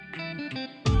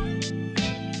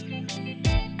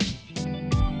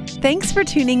Thanks for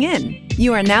tuning in.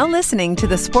 You are now listening to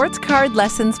the Sports Card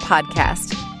Lessons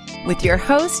Podcast with your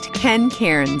host, Ken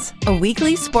Cairns, a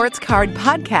weekly sports card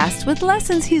podcast with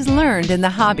lessons he's learned in the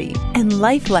hobby and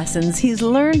life lessons he's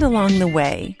learned along the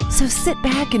way. So sit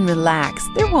back and relax.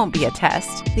 There won't be a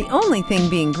test. The only thing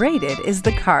being graded is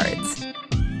the cards.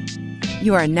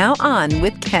 You are now on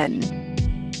with Ken.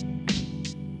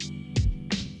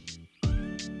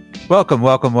 Welcome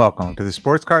to the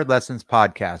Sports Card Lessons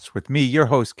Podcast with me, your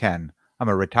host, Ken. I'm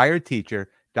a retired teacher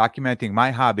documenting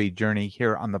my hobby journey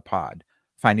here on the pod,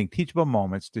 finding teachable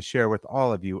moments to share with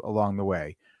all of you along the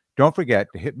way. Don't forget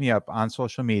to hit me up on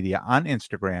social media on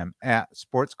Instagram at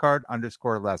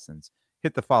sportscard_lessons.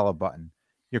 Hit the follow button.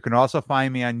 You can also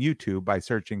find me on YouTube by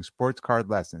searching Sports Card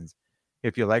Lessons.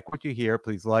 If you like what you hear,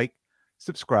 please like,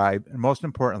 subscribe, and most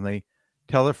importantly,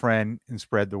 tell a friend and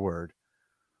spread the word.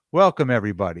 Welcome,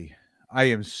 everybody. I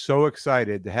am so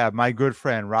excited to have my good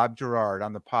friend Rob Girard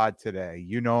on the pod today.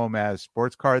 You know him as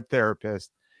Sports Card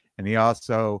Therapist, and he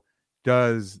also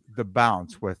does The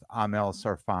Bounce with Amel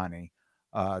Sarfani.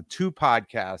 Two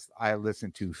podcasts I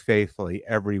listen to faithfully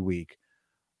every week.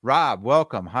 Rob,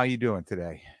 welcome. How you doing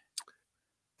today?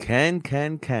 Ken,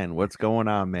 what's going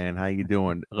on, man? How you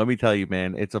doing? Let me tell you,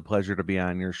 man, it's a pleasure to be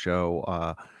on your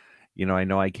show. I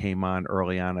know I came on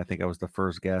early on. I think I was the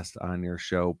first guest on your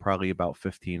show, probably about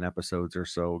 15 episodes or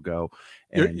so ago.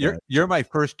 And you're my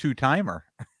first two-timer.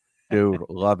 Dude,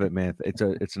 love it, man. It's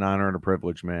an honor and a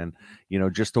privilege, man.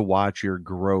 Just to watch your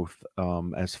growth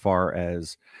as far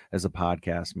as a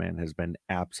podcast, man, has been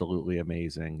absolutely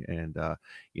amazing. And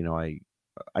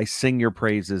I sing your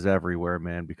praises everywhere,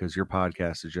 man, because your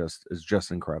podcast is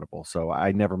just incredible. So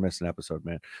I never miss an episode,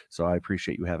 man. So I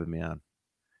appreciate you having me on.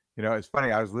 It's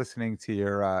funny. I was listening to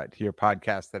your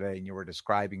podcast today, and you were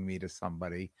describing me to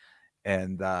somebody,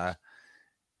 and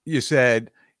you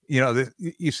said,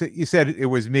 you said it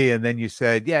was me, and then you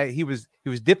said, yeah, he was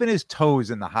dipping his toes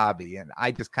in the hobby, and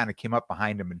I just kind of came up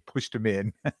behind him and pushed him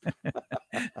in.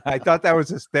 I thought that was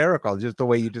hysterical, just the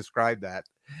way you described that.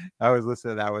 I was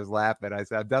listening, I was laughing. I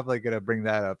said, I'm definitely going to bring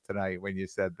that up tonight when you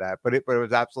said that, but it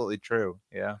was absolutely true.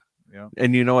 Yeah. Yeah.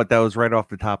 And you know what? That was right off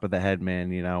the top of the head,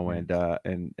 man.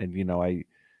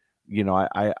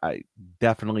 I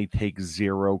definitely take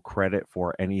zero credit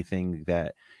for anything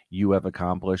that you have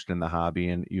accomplished in the hobby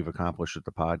and you've accomplished with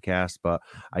the podcast. But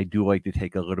I do like to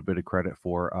take a little bit of credit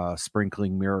for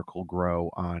sprinkling Miracle Grow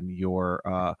on your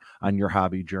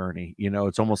hobby journey.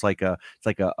 It's almost like a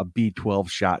B12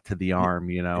 shot to the arm.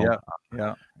 Yeah.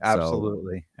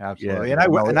 Absolutely. So, absolutely. Yeah,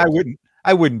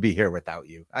 I wouldn't be here without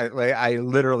you. I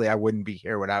literally wouldn't be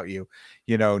here without you.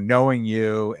 Knowing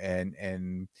you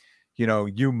and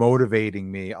you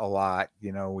motivating me a lot.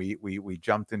 We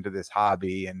jumped into this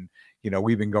hobby, and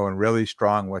we've been going really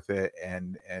strong with it.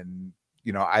 And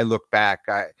I look back,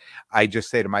 I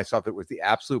just say to myself, it was the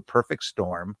absolute perfect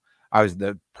storm. I was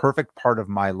the perfect part of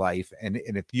my life. And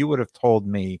if you would have told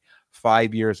me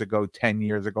 5 years ago, 10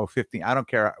 years ago, 15, I don't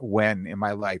care when in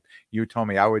my life, you told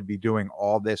me I would be doing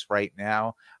all this right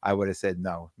now, I would have said,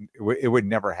 no, it would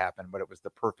never happen, but it was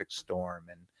the perfect storm.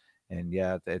 And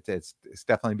yeah, it's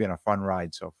definitely been a fun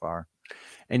ride so far.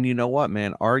 And you know what,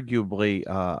 man, arguably,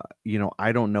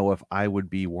 I don't know if I would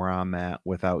be where I'm at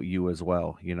without you as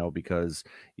well, because,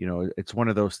 it's one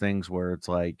of those things where it's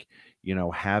like,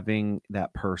 having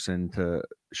that person to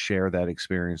share that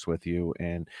experience with you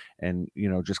and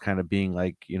just kind of being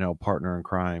like, partner in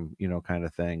crime, kind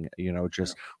of thing,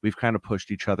 we've kind of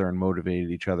pushed each other and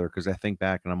motivated each other. Cause I think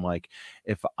back and I'm like,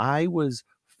 if I was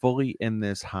fully in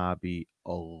this hobby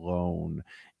alone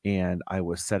and I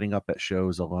was setting up at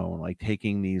shows alone, like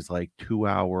taking these like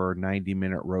 2-hour,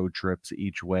 90-minute road trips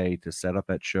each way to set up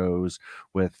at shows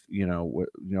with,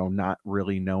 not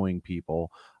really knowing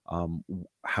people,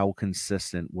 how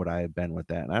consistent would I have been with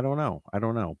that? And I don't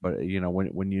know, but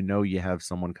when you have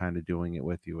someone kind of doing it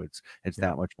with you, it's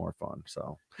that much more fun.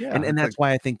 So, yeah, and that's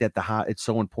why I think that it's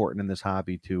so important in this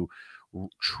hobby to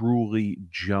truly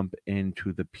jump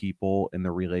into the people and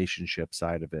the relationship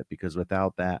side of it, because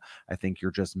without that, I think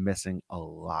you're just missing a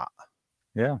lot.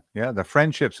 Yeah. The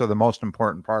friendships are the most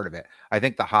important part of it. I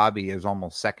think the hobby is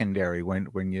almost secondary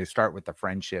when you start with the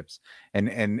friendships.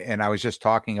 And I was just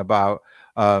talking about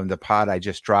the pod I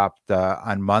just dropped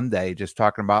on Monday, just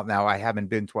talking about now I haven't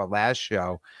been to a last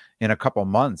show in a couple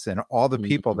months, and all the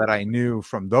people that I knew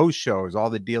from those shows,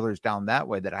 all the dealers down that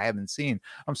way that I haven't seen.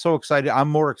 I'm so excited. I'm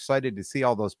more excited to see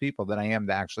all those people than I am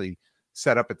to actually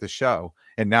set up at the show.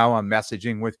 And now I'm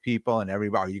messaging with people and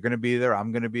everybody, are you going to be there?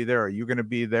 I'm going to be there. Are you going to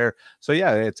be there? So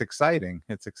yeah, it's exciting.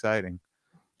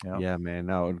 Yeah, man.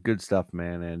 No, good stuff,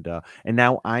 man. And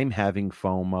now I'm having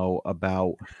FOMO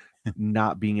about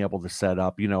not being able to set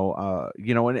up, and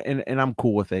I'm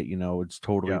cool with it. It's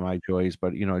totally Yeah. my choice.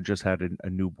 But I just had a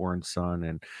newborn son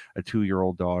and a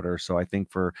 2-year-old daughter. So I think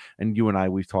and you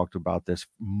and we've talked about this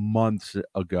months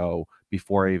ago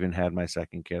before I even had my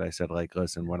second kid. I said, like,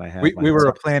 listen, when I have my We were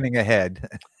son, planning ahead.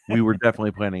 we were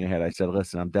definitely planning ahead. I said,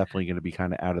 "Listen, I'm definitely gonna be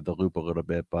kinda out of the loop a little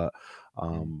bit," but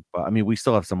I mean, we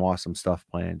still have some awesome stuff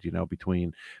planned,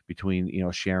 between,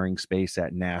 sharing space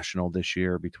at National this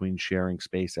year, between sharing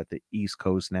space at the East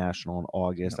Coast National in Yeah.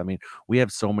 August. I mean, we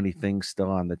have so many things still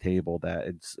on the table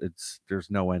that there's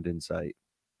no end in sight.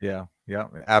 Yeah, yeah,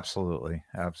 absolutely,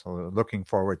 absolutely. Looking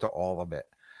forward to all of it.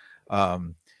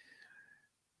 Um,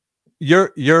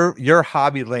 your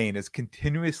hobby lane is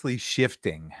continuously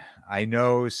shifting. I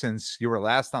know since you were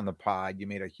last on the pod, you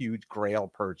made a huge grail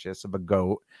purchase of a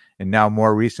goat, and now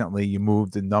more recently you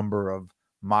moved a number of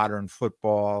modern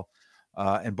football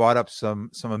and bought up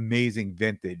some amazing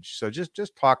vintage. So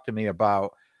just talk to me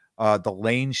about the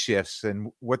lane shifts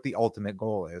and what the ultimate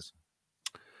goal is.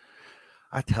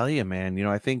 I tell you, man,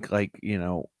 I think like,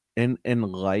 in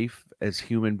life as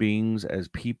human beings, as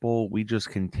people, we just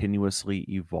continuously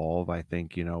evolve. I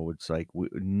think, it's like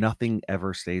nothing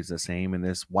ever stays the same in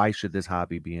this. Why should this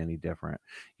hobby be any different?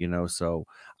 So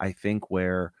I think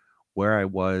where I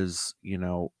was,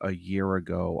 a year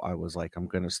ago, I was like, I'm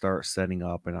going to start setting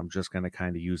up and I'm just going to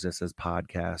kind of use this as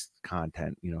podcast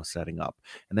content, setting up.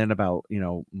 And then about,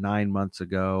 9 months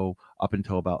ago, up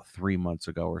until about 3 months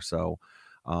ago or so,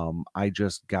 I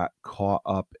just got caught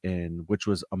up in, which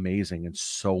was amazing and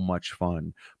so much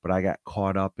fun, but I got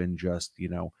caught up in just,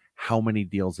 how many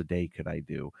deals a day could I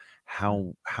do?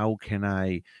 How can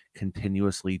I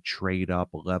continuously trade up,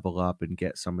 level up, and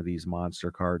get some of these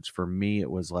monster cards? For me, it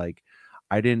was like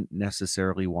I didn't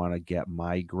necessarily want to get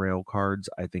my grail cards.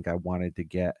 I think I wanted to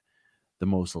get the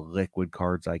most liquid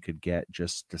cards I could get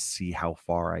just to see how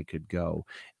far I could go.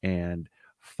 And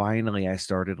finally, I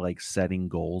started like setting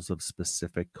goals of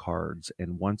specific cards.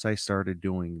 And once I started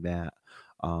doing that,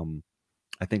 um,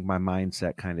 I think my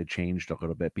mindset kind of changed a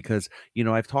little bit because,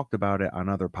 I've talked about it on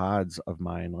other pods of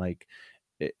mine. Like,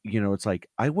 it's like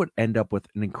I would end up with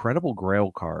an incredible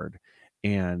grail card,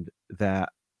 and that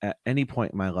at any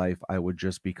point in my life, I would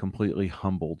just be completely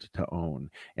humbled to own.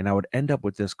 And I would end up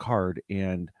with this card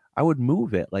and I would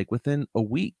move it like within a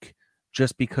week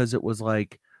just because it was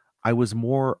like I was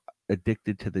more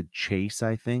addicted to the chase,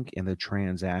 I think, and the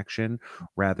transaction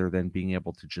rather than being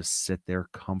able to just sit there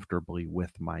comfortably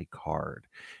with my card.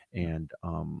 And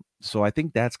so I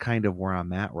think that's kind of where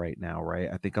I'm at right now, right?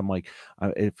 I think I'm like,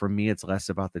 for me, it's less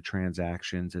about the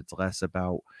transactions. It's less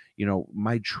about,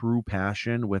 my true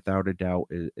passion, without a doubt,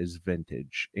 is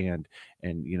vintage. And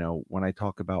when I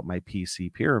talk about my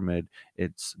PC pyramid,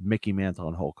 it's Mickey Mantle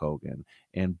and Hulk Hogan,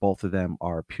 and both of them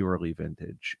are purely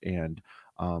vintage. And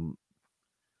um,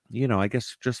 I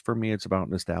guess just for me, it's about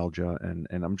nostalgia, and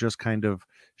I'm just kind of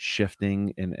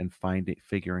shifting and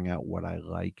figuring out what I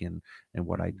like and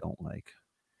what I don't like.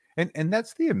 And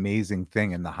that's the amazing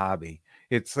thing in the hobby.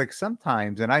 It's like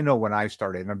sometimes, and I know when I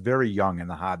started, and I'm very young in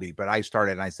the hobby, but I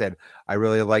started and I said, I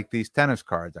really like these tennis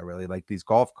cards. I really like these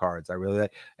golf cards. I really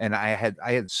like, and I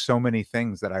had so many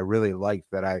things that I really liked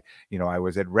that I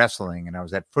was at wrestling and I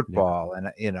was at Yeah. football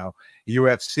and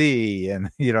UFC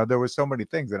and there was so many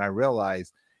things and I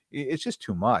realized it's just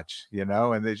too much,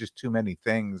 and there's just too many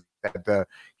things that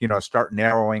start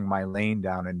narrowing my lane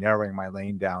down and narrowing my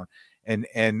lane down and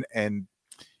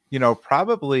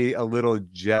probably a little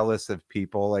jealous of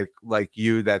people like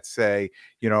you that say,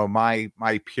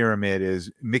 my pyramid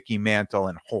is Mickey Mantle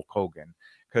and Hulk Hogan,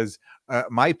 because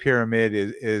my pyramid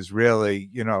is really,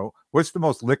 what's the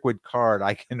most liquid card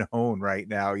I can own right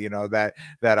now, that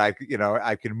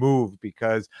I can move,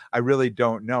 because I really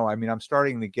don't know. I mean, I'm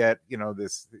starting to get,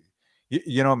 this,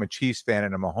 I'm a Chiefs fan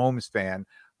and I'm a Mahomes fan.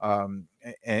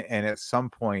 And at some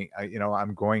point,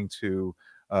 I'm going to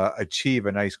achieve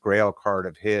a nice grail card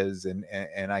of his. And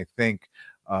I think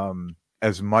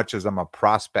as much as I'm a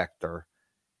prospector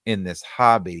in this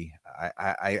hobby,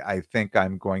 I think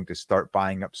I'm going to start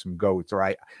buying up some goats, or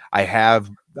I have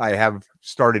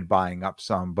started buying up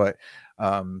some, but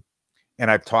and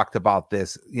I've talked about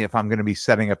this. If I'm going to be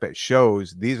setting up at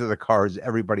shows, these are the cards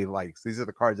everybody likes. These are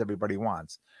the cards everybody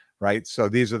wants, right? So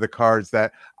these are the cards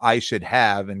that I should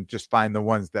have, and just find the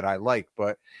ones that I like.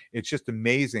 But it's just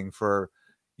amazing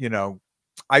you know,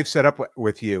 I've set up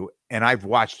with you and I've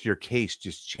watched your case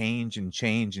just change and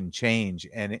change and change.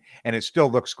 And it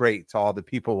still looks great to all the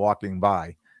people walking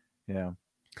by.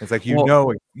 It's like,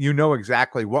 Well,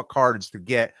 exactly what cards to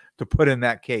get to put in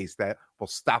that case that will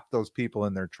stop those people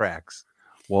in their tracks.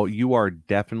 Well, you are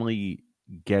definitely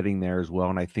getting there as well,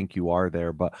 and I think you are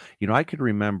there. But I could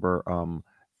remember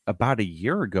about a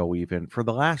year ago, even for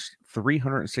the last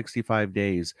 365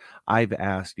 days, I've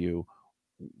asked you,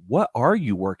 what are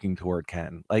you working toward,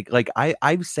 Ken?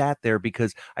 I've sat there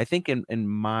because I think in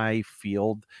my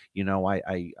field,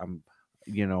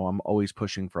 I'm always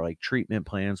pushing for like treatment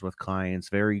plans with clients,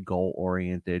 very goal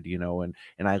oriented, and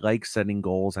I like setting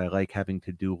goals. I like having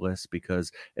to-do lists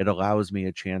because it allows me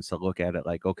a chance to look at it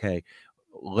like, okay,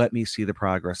 let me see the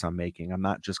progress I'm making. I'm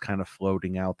not just kind of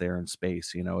floating out there in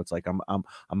space. It's like I'm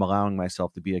allowing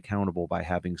myself to be accountable by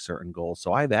having certain goals.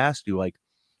 So I've asked you, like,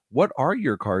 what are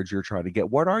your cards you're trying to get?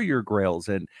 What are your grails?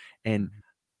 And Mhm.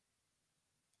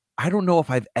 I don't know if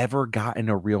I've ever gotten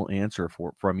a real answer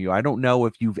from you. I don't know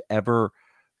if you've ever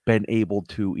been able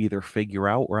to either figure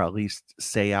out or at least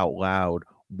say out loud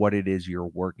what it is you're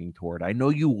working toward. I know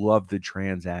you love the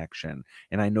transaction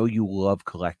and I know you love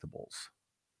collectibles.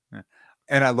 Yeah.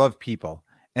 And I love people,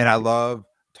 and I love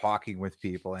talking with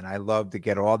people, and I love to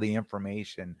get all the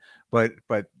information. But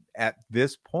at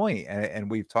this point,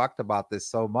 and we've talked about this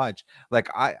so much, like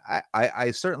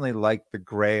I certainly like the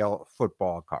Grail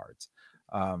football cards.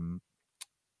 Um,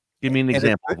 Give me an and it's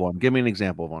example of one. Give me an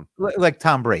example of one. like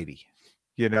Tom Brady,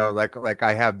 like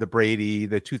I have the Brady,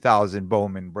 the 2000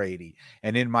 Bowman Brady,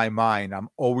 and in my mind, I'm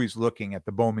always looking at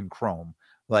the Bowman Chrome,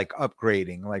 like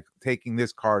upgrading, like taking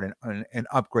this card and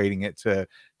upgrading it to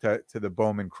the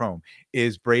Bowman Chrome.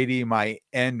 Is Brady my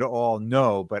end all?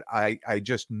 No, but I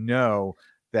just know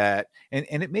that, and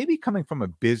it may be coming from a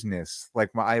business, like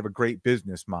I have a great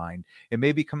business mind. It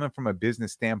may be coming from a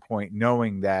business standpoint,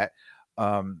 knowing that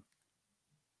um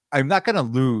I'm not going to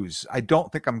lose. I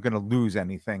don't think I'm going to lose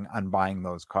anything on buying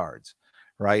those cards,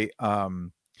 right?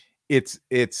 It's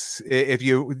if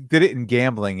you did it in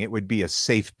gambling, it would be a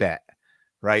safe bet,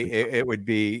 right? It would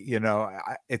be,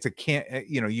 it's a can't,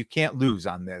 you can't lose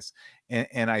on this,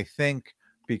 and I think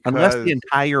Unless the because,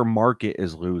 entire market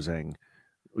is losing,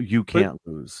 you but can't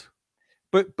lose.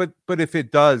 but if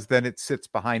it does, then it sits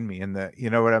behind me in the, you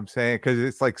know what I'm saying? Because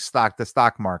it's like the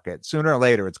stock market. Sooner or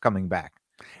later, it's coming back.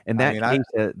 And I mean, I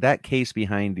that case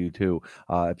behind you too,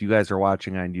 if you guys are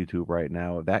watching on YouTube right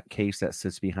now, that case that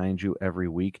sits behind you every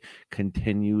week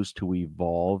continues to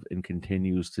evolve and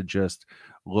continues to just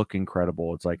look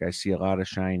incredible. It's like I see a lot of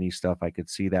shiny stuff. I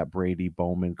could see that Brady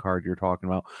Bowman card you're talking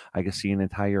about. I could see an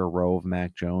entire row of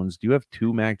Mac Jones. Do you have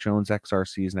two Mac Jones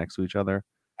XRCs next to each other?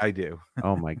 do.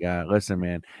 Oh my God. Listen,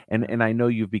 man. And I know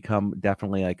you've become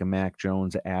definitely like a Mac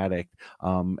Jones addict.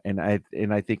 And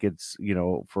I think it's,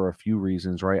 for a few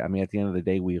reasons, right? I mean, at the end of the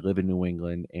day, we live in New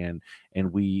England and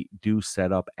we do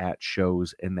set up at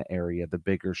shows in the area, the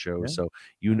bigger shows. Yeah. So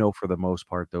Yeah. for the most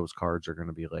part, those cards are going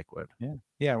to be liquid. Yeah.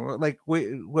 Yeah. Well, like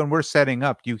when we're setting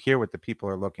up, you hear what the people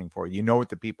are looking for. You know what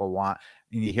the people want,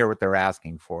 and you hear what they're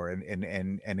asking for.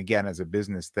 And again, as a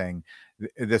business thing,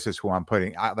 this is who I'm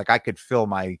putting. I could fill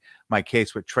my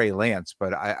case with Trey Lance,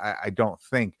 but I don't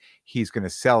think he's going to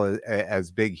sell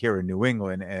as big here in New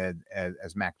England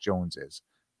as Mac Jones is.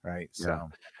 Right. Yeah. So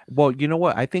Well, you know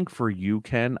what? I think for you,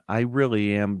 Ken, I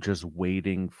really am just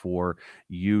waiting for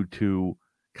you to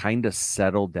kind of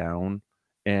settle down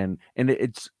and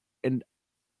it's and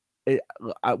it,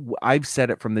 I've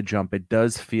said it from the jump. It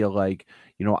does feel like,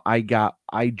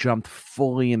 I jumped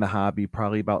fully in the hobby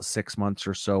probably about 6 months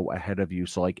or so ahead of you.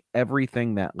 So like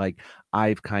everything that like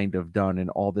I've kind of done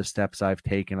and all the steps I've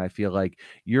taken, I feel like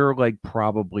you're like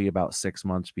probably about 6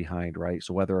 months behind, right?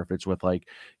 So whether if it's with like,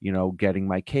 getting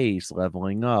my case,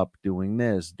 leveling up, doing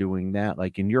this, doing that,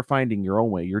 like, and you're finding your own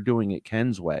way, you're doing it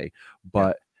Ken's way, yeah.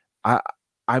 but I,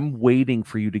 I'm waiting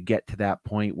for you to get to that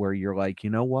point where you're like, you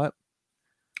know what?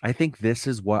 I think this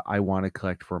is what I want to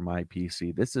collect for my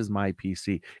PC. This is my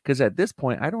PC. Because at this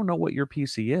point, I don't know what your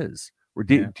PC is. Or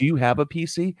do, Yeah. do you have a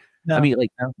PC? I No. mean,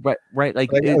 like, No. right,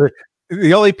 like, Like,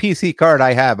 the only PC card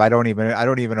I have, I don't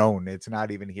even own. It's not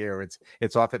even here.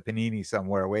 It's off at Panini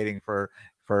somewhere, waiting for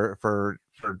the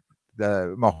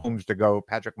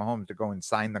Patrick Mahomes to go and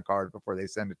sign the card before they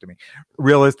send it to me.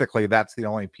 Realistically, that's the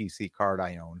only PC card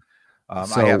I own. I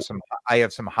have so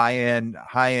some high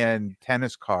end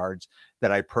tennis cards that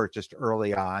I purchased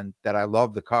early on that I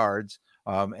love the cards.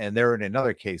 And they're in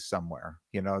another case somewhere,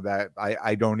 that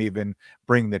I don't even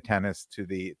bring the tennis to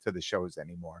the shows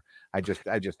anymore. I just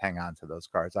hang on to those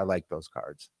cards. I like those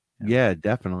cards. yeah,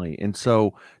 definitely. And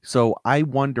so I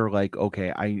wonder, like,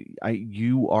 okay,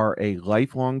 you are a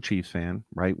lifelong Chiefs fan,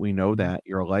 right? We know Mhm. that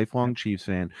you're a Yep. lifelong Chiefs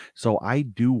fan. So I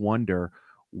do wonder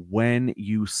when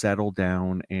you settle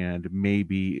down and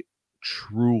maybe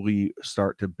truly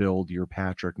start to build your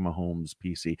Patrick Mahomes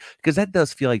PC? Because that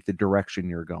does feel like the direction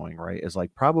you're going, right? Is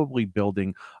like probably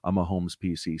building a Mahomes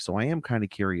PC. So I am kind of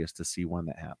curious to see when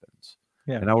that happens.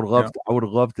 Yeah. And I would Yeah.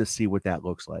 love to see what that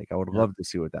looks like. I would Yeah. love to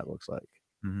see what that looks like.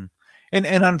 Mhm. And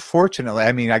unfortunately,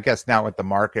 I mean, I guess now with the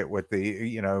market with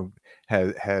the,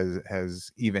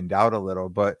 has evened out a little,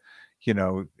 but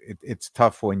it's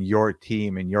tough when your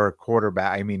team and your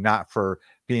quarterback, I mean, not for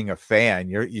being a fan,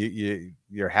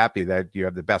 you're happy that you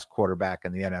have the best quarterback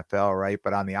in the NFL, right?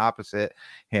 But on the opposite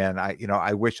hand,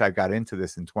 I wish I got into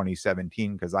this in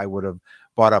 2017 because I would have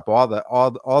bought up all the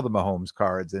Mahomes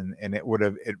cards, and it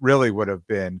really would have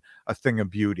been a thing of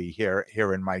beauty here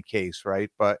in my case, right?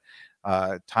 But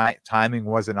timing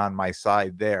wasn't on my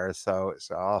side there, so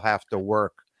I'll have to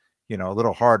work, a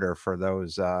little harder for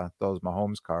those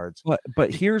Mahomes cards.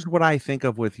 But here's what I think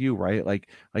of with you, right? Like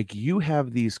you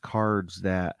have these cards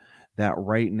that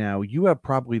right now you have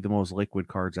probably the most liquid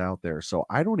cards out there. So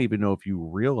I don't even know if you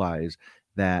realize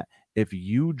that if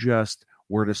you just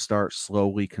were to start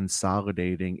slowly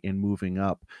consolidating and moving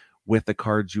up with the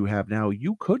cards you have now,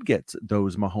 you could get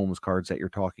those Mahomes cards that you're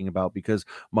talking about, because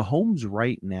Mahomes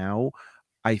right now,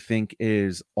 I think,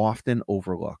 is often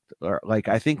overlooked. Or like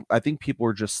I think people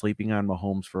are just sleeping on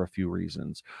Mahomes for a few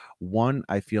reasons. One,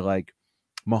 I feel like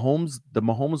the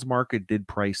Mahomes market did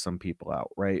price some people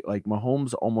out, right? Like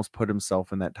Mahomes almost put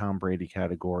himself in that Tom Brady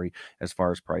category as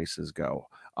far as prices go.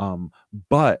 Um,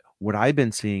 but what I've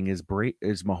been seeing is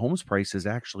Mahomes prices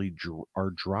actually are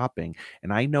dropping.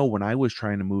 And I know when I was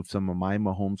trying to move some of my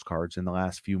Mahomes cards in the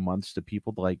last few months to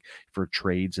people like for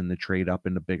trades and the trade up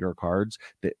into bigger cards,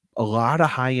 that a lot of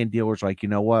high end dealers like, you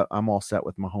know what, I'm all set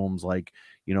with Mahomes. Like,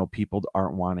 people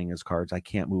aren't wanting his cards. I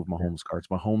can't move Mahomes cards.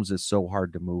 Mahomes is so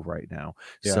hard to move right now.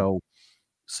 Yeah.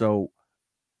 So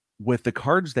with the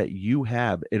cards that you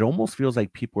have, it almost feels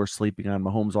like people are sleeping on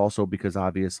Mahomes also, because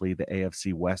obviously the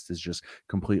AFC West is just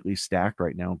completely stacked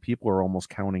right now, and people are almost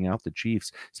counting out the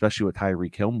Chiefs, especially with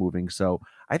Tyreek Hill moving. So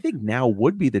I think now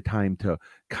would be the time to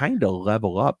kind of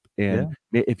level up. And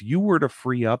if you were to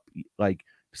free up, like,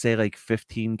 say like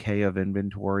 15K of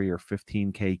inventory or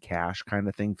 15K cash kind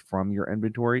of thing from your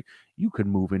inventory, you could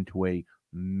move into a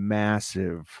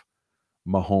massive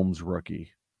Mahomes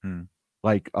rookie, Hmm.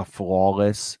 like a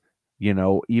flawless,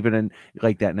 even in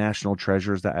like that National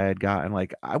Treasures that I had gotten.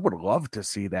 Like, I would love to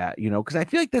see that, because I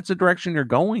feel like that's the direction you're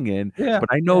going in. Yeah. But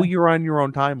I know you're on your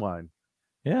own timeline.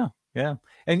 Yeah, yeah.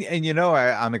 And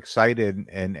I'm excited,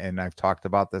 and I've talked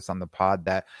about this on the pod,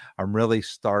 that I'm really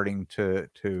starting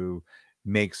to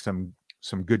make some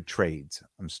good trades.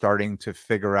 I'm starting to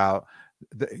figure out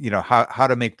how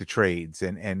to make the trades,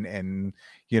 and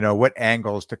what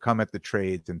angles to come at the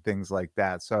trades and things like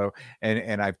that. So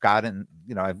and I've gotten,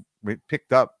 I've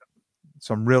picked up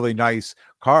some really nice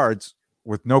cards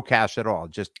with no cash at all,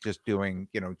 just doing,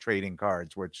 trading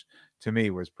cards, which to me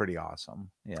was pretty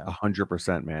awesome. Yeah.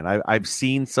 100%, man. I've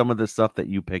seen some of the stuff that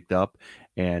you picked up,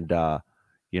 and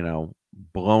you know,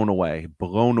 blown away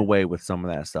with some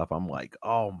of that stuff. I'm like,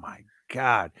 oh my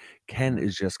God, Ken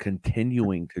is just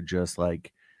continuing to just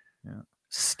like Yeah.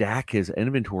 stack his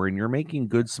inventory, and you're making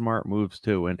good, smart moves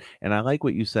too. And I like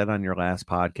what you said on your last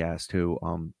podcast too.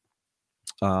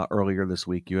 Earlier this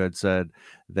week, you had said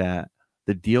that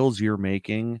the deals you're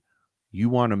making, you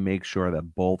want to make sure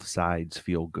that both sides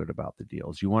feel good about the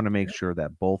deals. You want to make sure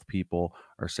that both people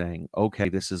are saying, okay,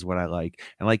 this is what I like.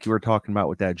 And like you were talking about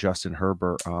with that Justin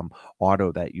Herbert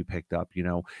auto that you picked up,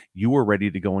 you were ready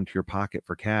to go into your pocket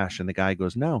for cash, and the guy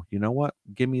goes, no, you know what?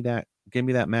 Give me that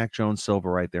Mac Jones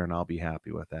silver right there, and I'll be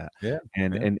happy with that. Yeah.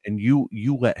 And Yeah. and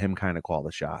you let him kind of call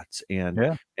the shots, and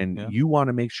Yeah. you want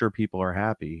to make sure people are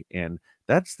happy. And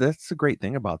that's the great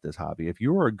thing about this hobby. If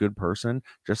you are a good person,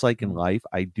 just like in life,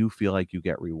 I do feel like you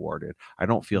get rewarded. I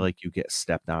don't feel like you get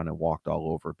stepped on and walked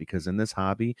all over, because in this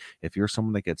hobby, if you're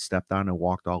someone that gets stepped on and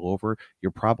walked all over,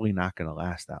 you're probably not going to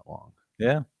last that long.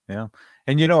 Yeah, yeah.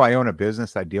 And I own a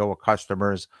business. I deal with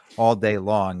customers all day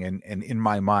long, and in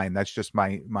my mind, that's just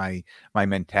my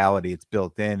mentality. It's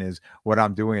built in. Is what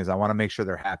I'm doing is I want to make sure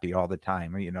they're happy all the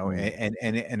time. And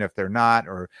if they're not,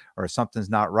 or something's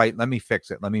not right, let me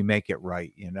fix it. Let me make it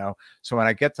right. So when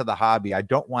I get to the hobby, I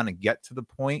don't want to get to the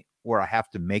point where I have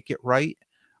to make it right.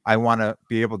 I want to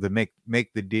be able to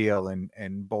make the deal,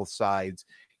 and both sides,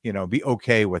 be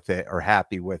okay with it or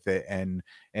happy with it, and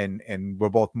we'll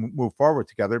both move forward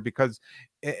together, because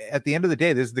at the end of the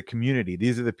day, this is the community.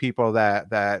 These are the people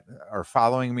that are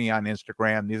following me on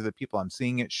Instagram. These are the people I'm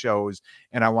seeing at shows,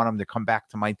 and I want them to come back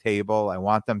to my table. I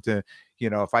want them to,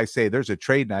 if I say there's a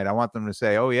trade night, I want them to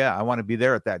say, oh yeah, I want to be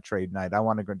there at that trade night. I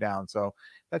want to go down. So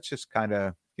that's just kind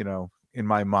of, in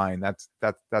my mind. That's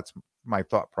my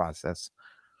thought process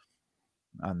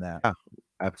on that. Yeah,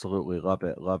 absolutely. Love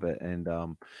it. Love it. And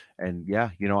yeah,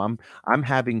 I'm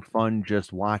having fun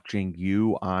just watching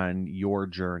you on your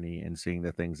journey and seeing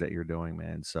the things that you're doing,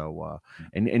 man. So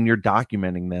and you're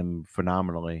documenting them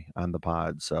phenomenally on the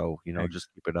pod. So, Thanks. just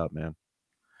keep it up, man.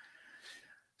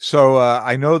 So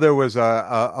I know there was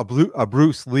a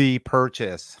Bruce Lee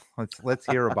purchase. Let's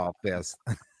hear about this.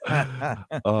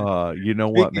 You know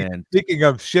what, man? Speaking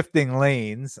of shifting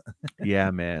lanes.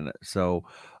 Yeah, man. So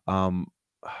um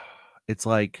it's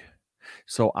like,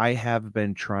 so I have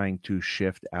been trying to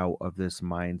shift out of this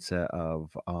mindset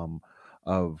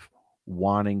of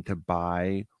wanting to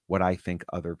buy what I think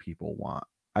other people want.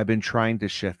 I've been trying to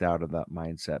shift out of that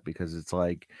mindset because it's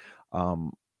like,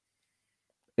 um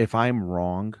if I'm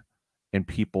wrong and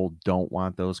people don't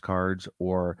want those cards,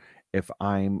 or if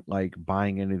I'm like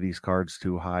buying into these cards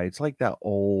too high, it's like that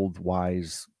old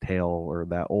wise tale or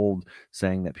that old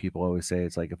saying that people always say.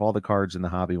 It's like, if all the cards in the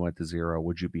hobby went to zero,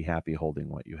 would you be happy holding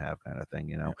what you have, kind of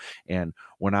thing. And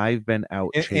when I've been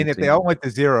out And if they chasing, all went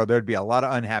to zero, there'd be a lot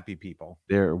of unhappy people.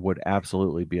 there would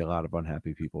absolutely be a lot of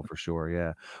unhappy people for sure.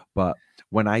 Yeah. But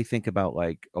when I think about,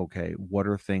 like, okay, what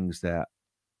are things that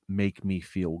make me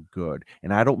feel good?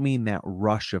 And I don't mean that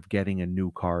rush of getting a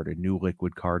new card, a new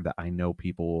liquid card that I know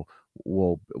people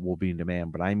will be in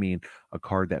demand, but I mean a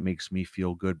card that makes me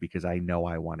feel good because I know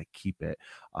I want to keep it.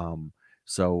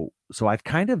 So I've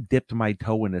kind of dipped my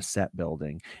toe into set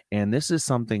building, and this is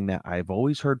something that I've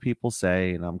always heard people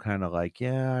say, and I'm kind of like,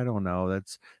 yeah, I don't know.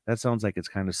 That sounds like it's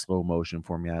kind of slow motion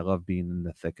for me. I love being in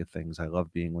the thick of things. I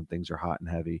love being when things are hot and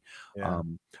heavy. Yeah.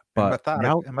 Um, And but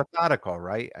now methodical,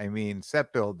 right? I mean,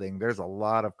 set building, there's a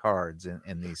lot of cards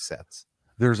in these sets.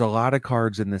 there's a lot of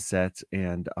cards in the sets,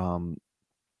 and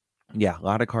yeah, a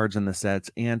lot of cards in the sets,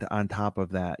 and on top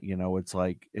of that, it's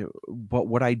like but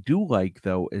what I do like,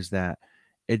 though, is that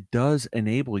it does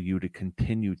enable you to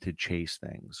continue to chase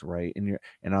things, right? And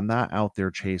I'm not out there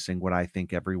chasing what I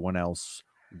think everyone else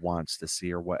wants to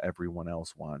see or what everyone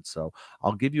else wants. So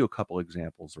I'll give you a couple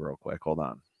examples real quick. Hold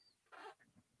on.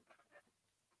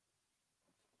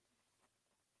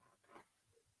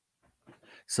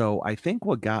 So I think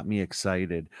what got me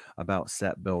excited about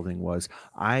set building was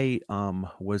I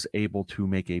was able to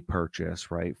make a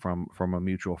purchase, right, from a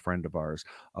mutual friend of ours,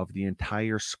 of the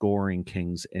entire Scoring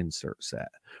Kings insert set,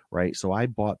 right? So I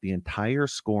bought the entire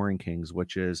Scoring Kings,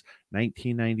 which is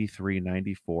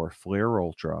 1993-94 Flair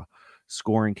Ultra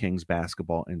Scoring Kings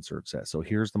basketball insert set. So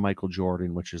here's the Michael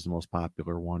Jordan, which is the most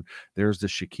popular one. There's the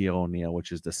Shaquille O'Neal,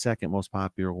 which is the second most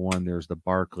popular one. There's the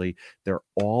Barkley. They're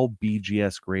all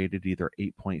BGS graded, either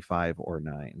 8.5 or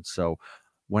 9. So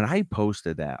when I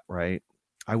posted that, right,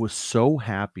 I was so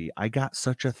happy. I got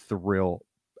such a thrill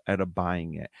out of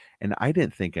buying it. And I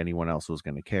didn't think anyone else was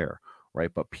going to care,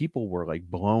 right? But people were like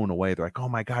blown away. They're like, oh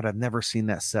my God, I've never seen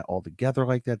that set all together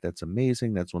like that. That's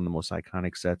amazing. That's one of the most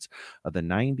iconic sets of the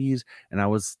 90s. And I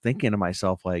was thinking to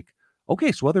myself, like,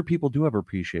 okay, so other people do have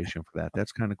appreciation for that.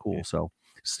 That's kind of cool. Yeah. So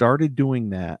started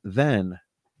doing that. Then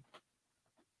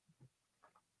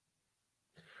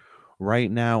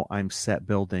right now I'm set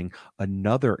building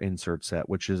another insert set,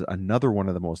 which is another one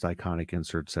of the most iconic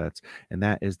insert sets, and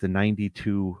that is the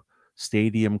 92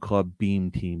 Stadium Club Beam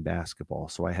Team basketball.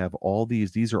 So I have all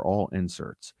these are all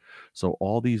inserts. So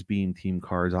all these Beam Team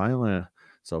cards,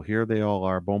 so here they all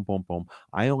are. Boom, boom, boom.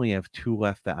 I only have 2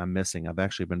 left that I'm missing. I've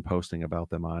actually been posting about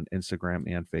them on Instagram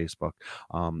and Facebook.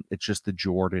 It's just the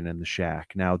Jordan and the Shaq.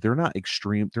 Now they're not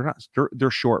extreme. They're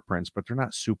short prints, but they're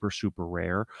not super, super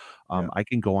rare. Yeah. I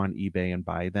can go on eBay and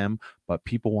buy them, but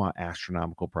people want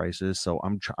astronomical prices. So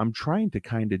I'm trying to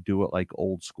kind of do it like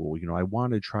old school. I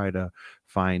want to try to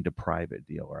find a private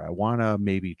dealer. I want to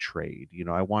maybe trade.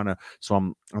 So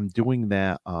I'm doing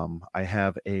that. I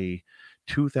have a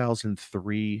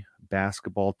 2003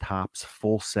 basketball tops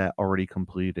full set already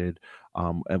completed,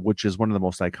 which is one of the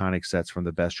most iconic sets from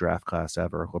the best draft class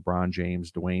ever. LeBron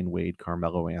James, Dwayne Wade,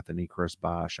 Carmelo Anthony, Chris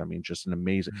Bosh. I mean, just an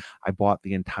amazing. I bought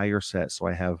the entire set, so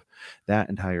I have that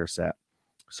entire set.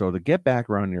 So to get back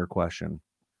around your question,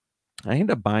 I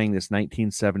ended up buying this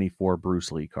 1974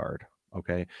 Bruce Lee card.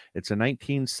 Okay, it's a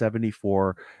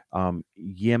 1974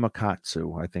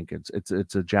 Yamakatsu. I think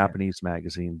it's a Japanese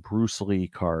magazine, Bruce Lee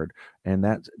card, and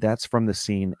that's from the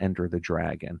scene Enter the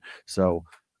Dragon. So,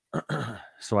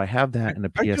 so I have that in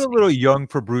a Aren't you PSP. a little young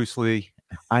for Bruce Lee?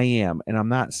 I am, and I'm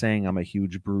not saying I'm a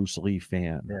huge Bruce Lee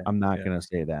fan. Yeah, I'm not yeah. going to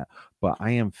say that, but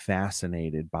I am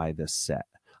fascinated by this set.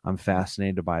 I'm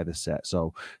fascinated by the set.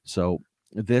 So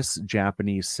this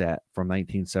Japanese set from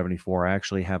 1974, I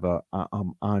actually have a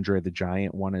Andre the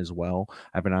Giant one as well.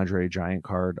 I have an Andre the Giant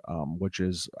card, which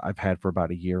is I've had for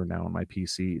about a year now on my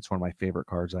PC. It's one of my favorite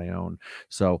cards I own.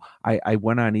 So I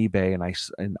went on eBay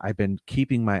and I've been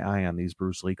keeping my eye on these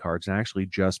Bruce Lee cards, and I actually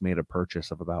just made a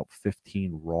purchase of about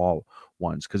 15 raw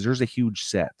ones because there's a huge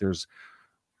set.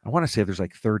 I want to say there's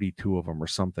like 32 of them or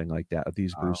something like that of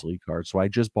these Bruce Lee cards. So I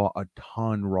just bought a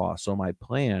ton raw. So my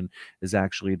plan is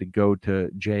actually to go to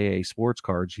JA Sports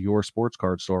Cards, your sports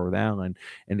card store with Alan,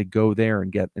 and to go there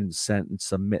and get and send and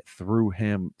submit through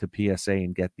him to PSA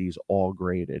and get these all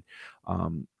graded.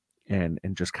 And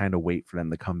just kind of wait for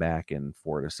them to come back in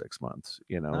 4 to 6 months,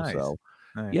 Nice. So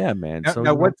Nice. yeah, man. Now, So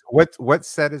now what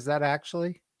set is that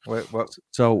actually? What?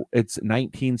 So it's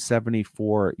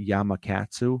 1974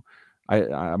 Yamakatsu.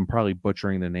 I'm probably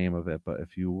butchering the name of it, but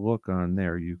if you look on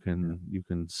there, you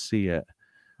can see it.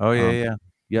 Oh yeah.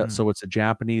 Yeah. So it's a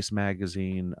Japanese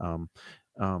magazine, or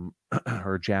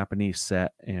a Japanese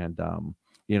set, and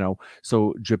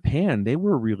so Japan, they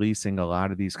were releasing a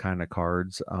lot of these kind of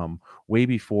cards way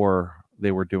before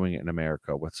they were doing it in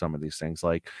America with some of these things.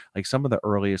 Like some of the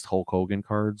earliest Hulk Hogan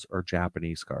cards are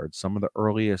Japanese cards. Some of the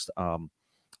earliest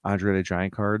Andre the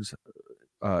Giant cards,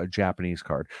 Japanese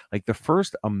card. Like the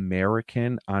first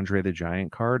American Andre the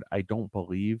Giant card, I don't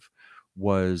believe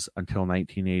was until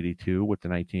 1982 with the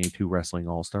 1982 Wrestling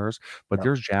All Stars. But Yep.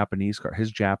 there's Japanese card.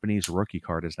 His Japanese rookie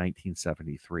card is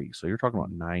 1973. So you're talking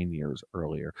about 9 years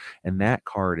earlier. And that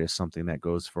card is something that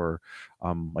goes for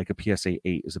like a PSA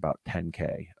 8 is about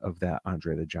 10K of that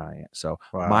Andre the Giant. So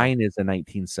Wow. mine is a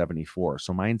 1974.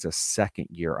 So mine's a second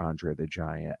year Andre the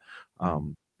Giant,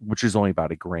 which is only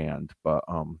about $1,000. But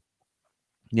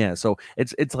yeah, so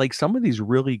it's like some of these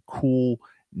really cool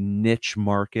niche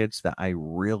markets that I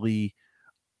really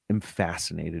am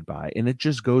fascinated by, and it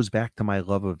just goes back to my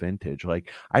love of vintage.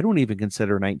 Like I don't even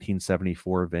consider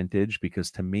 1974 vintage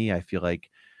because to me, I feel like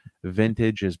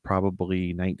vintage is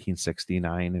probably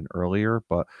 1969 and earlier.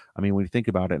 But I mean, when you think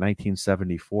about it,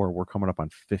 1974, we're coming up on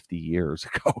 50 years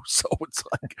ago, so it's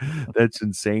like that's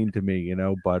insane to me,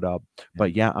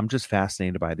 But yeah, I'm just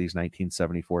fascinated by these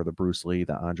 1974, the Bruce Lee,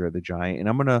 the Andre the Giant, and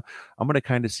I'm gonna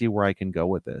kind of see where I can go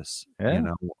with this,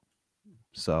 Yeah.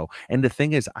 So, and the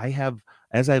thing is,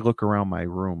 as I look around my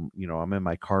room, I'm in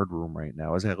my card room right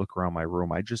now. As I look around my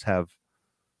room, I just have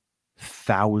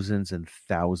thousands and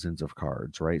thousands of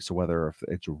cards, right? So whether if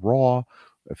it's raw,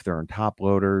 if they're in top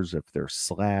loaders, if they're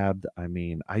slabbed, I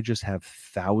mean, I just have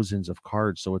thousands of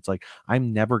cards. So it's like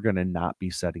I'm never going to not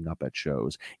be setting up at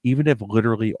shows, even if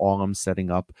literally all I'm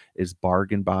setting up is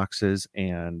bargain boxes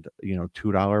and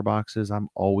 $2 boxes. I'm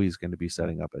always going to be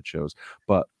setting up at shows.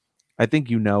 But I think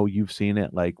you've seen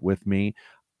it like with me.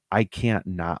 I can't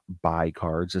not buy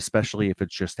cards, especially if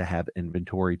it's just to have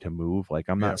inventory to move. Like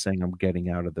I'm not saying I'm getting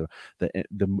out of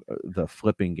the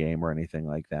flipping game or anything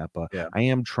like that, but I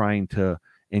am trying to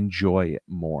enjoy it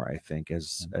more, I think,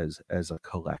 as a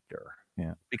collector.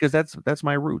 Yeah. Because that's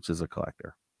my roots as a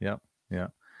collector. Yeah. Yeah.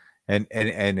 And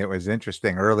it was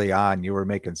interesting early on, you were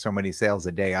making so many sales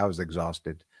a day. I was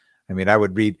exhausted. I mean, I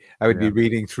would be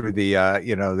reading through the,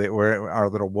 our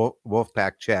little wolf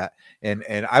pack chat,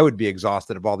 and I would be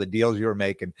exhausted of all the deals you were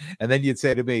making. And then you'd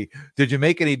say to me, "Did you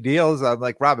make any deals?" I'm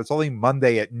like, "Rob, it's only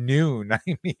Monday at noon. I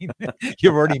mean,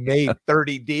 you've already made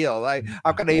 30 deals.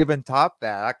 How can I even top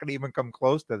that? How can I even come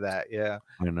close to that?" Yeah,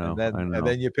 I know. And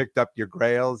then you picked up your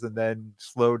grails, and then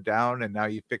slowed down, and now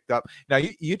you picked up. Now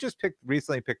you just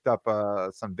recently picked up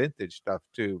some vintage stuff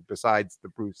too, besides the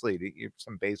Bruce Lee.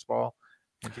 Some baseball.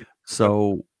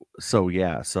 So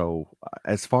yeah. So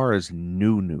as far as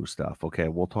new stuff, okay,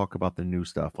 we'll talk about the new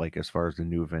stuff. Like as far as the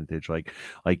new vintage, like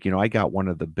I got one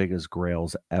of the biggest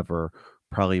grails ever,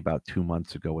 probably about 2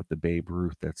 months ago with the Babe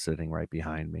Ruth that's sitting right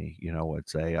behind me.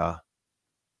 It's a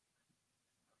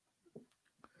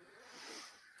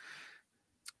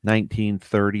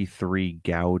 1933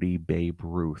 Gaudi Babe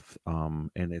Ruth,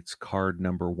 and it's card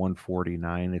number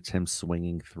 149. It's him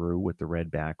swinging through with the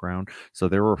red background. So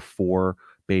there were 4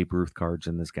 Babe Ruth cards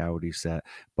in this Gaudi set,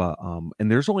 but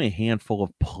and there's only a handful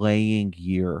of playing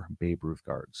year Babe Ruth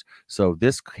cards. So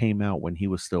this came out when he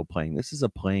was still playing. This is a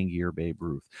playing year Babe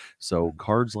Ruth. So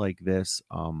cards like this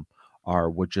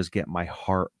would just get my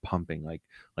heart pumping. Like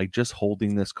just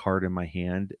holding this card in my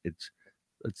hand, it's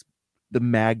the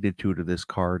magnitude of this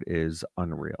card is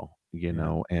unreal,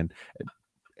 and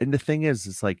the thing is,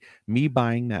 it's like me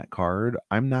buying that card,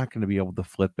 I'm not going to be able to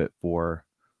flip it for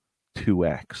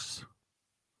 2x.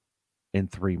 in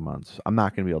 3 months. I'm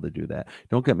not going to be able to do that.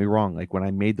 Don't get me wrong. Like when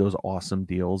I made those awesome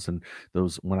deals and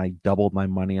when I doubled my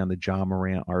money on the John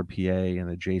Morant RPA and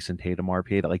the Jason Tatum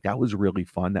RPA, like that was really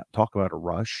fun. That talk about a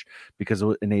rush, because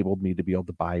it enabled me to be able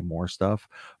to buy more stuff.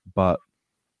 But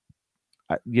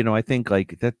I think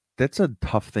like that's a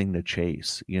tough thing to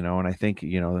chase, and I think,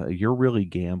 you're really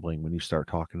gambling when you start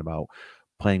talking about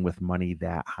playing with money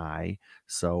that high.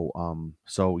 So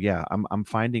yeah, I'm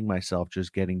finding myself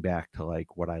just getting back to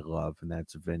like what I love, and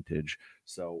that's vintage.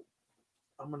 So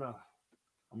I'm gonna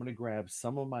I'm gonna grab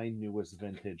some of my newest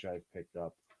vintage I've picked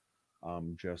up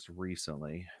just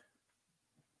recently.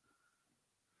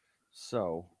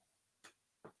 So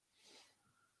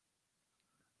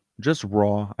just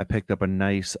raw, I picked up a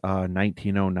nice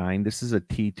 1909. This is a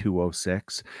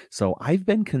T206. So I've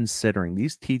been considering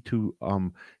these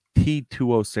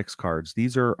T206 cards.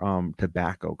 These are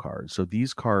tobacco cards. So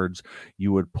these cards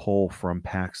you would pull from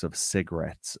packs of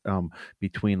cigarettes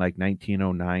between like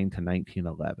 1909 to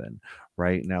 1911.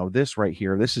 Right now, this right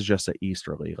here, this is just a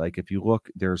Easterly. Like if you look,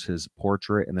 there's his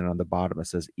portrait, and then on the bottom it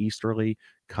says Easterly,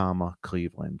 comma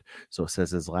Cleveland. So it says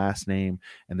his last name,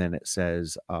 and then it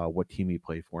says what team he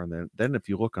played for. And then if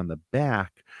you look on the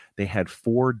back, they had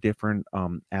 4 different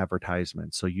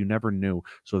advertisements. So you never knew.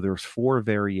 So there's 4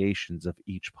 variations of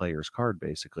each player's card,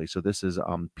 basically. So this is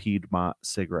Piedmont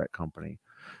Cigarette Company.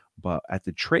 But at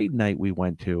the trade night we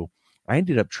went to, I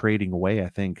ended up trading away, I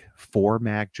think, 4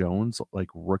 Mac Jones, like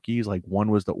rookies. Like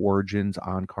one was the Origins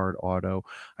on card auto.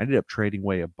 I ended up trading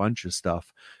away a bunch of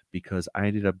stuff because I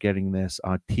ended up getting this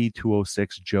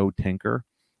T206 Joe Tinker.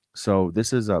 So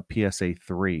this is a PSA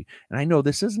 3. And I know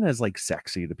this isn't as like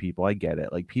sexy to people. I get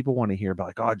it. Like people want to hear about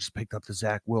like, oh, I just picked up the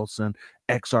Zach Wilson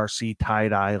XRC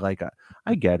tie-dye. Like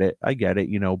I get it. I get it,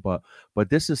 but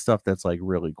this is stuff that's like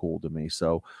really cool to me.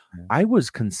 So I was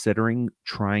considering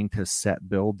trying to set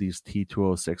build these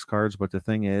T206 cards, but the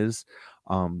thing is,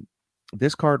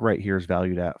 this card right here is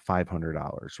valued at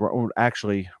 $500. Or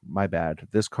actually, my bad.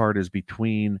 This card is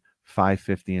between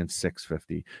 $550 and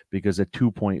 $650 because a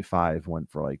 2.5 went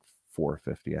for like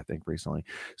 $450, I think, recently.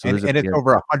 So and it's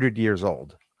over 100 years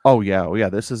old. Oh yeah.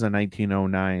 This is a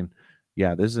 1909.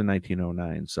 Yeah, this is a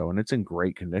 1909. So, and it's in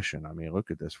great condition. I mean,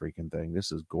 look at this freaking thing.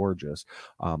 This is gorgeous.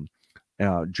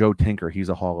 Joe Tinker, he's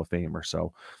a Hall of Famer.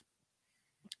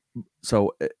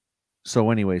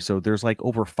 So anyway, so there's like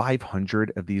over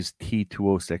 500 of these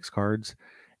T206 cards,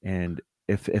 and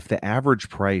if the average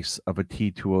price of a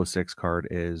T206 card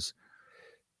is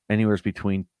anywhere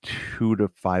between $200 to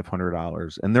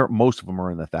 $500, and most of them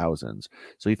are in the thousands.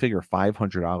 So you figure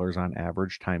 $500 on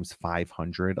average times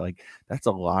 500, like that's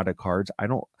a lot of cards.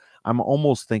 I'm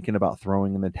almost thinking about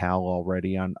throwing in the towel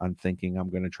already on thinking I'm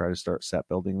going to try to start set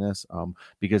building this,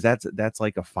 because that's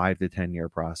like a 5 to 10 year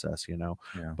process, Yeah.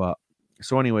 But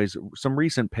so anyways, some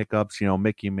recent pickups,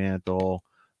 Mickey Mantle,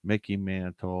 Mickey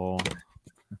Mantle,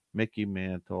 Mickey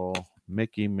Mantle,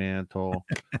 Mickey Mantle,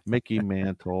 Mickey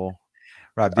Mantle.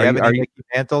 Rob, do you have any Mickey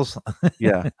Mantles?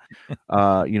 Yeah.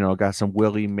 Got some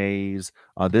Willie Mays.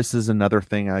 This is another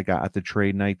thing I got at the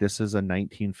trade night. This is a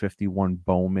 1951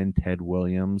 Bowman Ted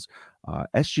Williams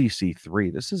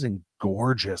SGC3. This is in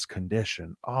gorgeous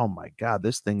condition. Oh my God.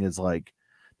 This thing looks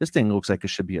like it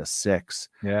should be a 6.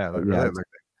 Yeah. Yeah.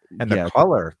 And the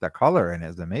color in it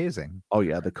is amazing. Oh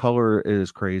yeah, the color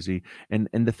is crazy. And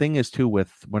the thing is too,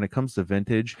 when it comes to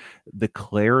vintage, the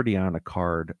clarity on a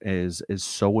card is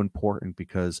so important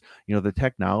because the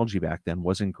technology back then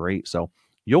wasn't great. So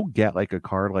you'll get like a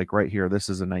card like right here. This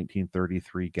is a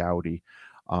 1933 Gaudi.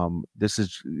 This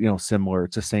is similar.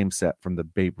 It's the same set from the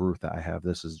Babe Ruth that I have.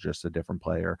 This is just a different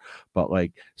player, but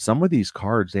like some of these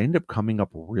cards, they end up coming up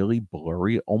really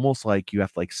blurry, almost like you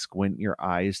have to like squint your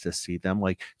eyes to see them.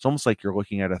 Like it's almost like you're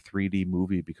looking at a 3D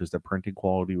movie because the printing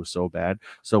quality was so bad.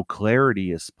 So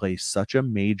clarity plays such a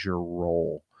major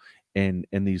role in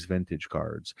these vintage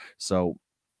cards. So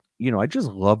I just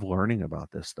love learning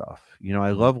about this stuff. I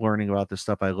love learning about this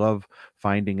stuff. I love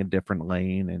finding a different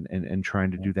lane and trying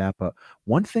to do that. But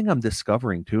one thing I'm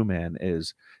discovering too, man,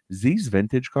 is these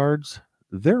vintage cards,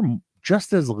 they're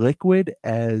just as liquid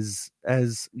as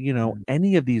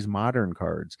any of these modern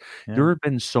cards. Yeah. There have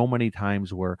been so many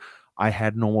times where I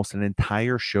had almost an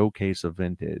entire showcase of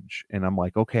vintage, and I'm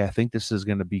like, okay, I think this is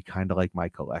going to be kind of like my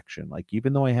collection. Like,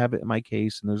 even though I have it in my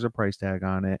case and there's a price tag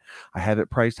on it, I have it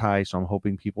priced high, so I'm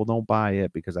hoping people don't buy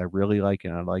it because I really like it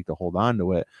and I'd like to hold on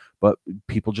to it. But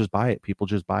people just buy it. People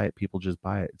just buy it. People just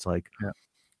buy it. It's like,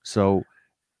 so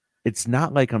it's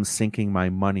not like I'm sinking my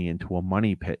money into a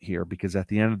money pit here, because at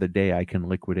the end of the day, I can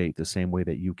liquidate the same way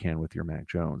that you can with your Mac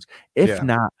Jones, if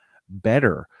not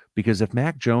better. Because if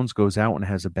Mac Jones goes out and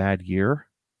has a bad year,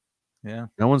 no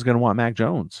one's going to want Mac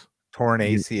Jones. torn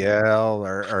ACL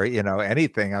or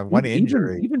anything on one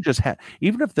injury.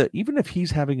 Even if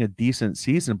he's having a decent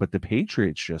season, but the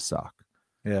Patriots just suck.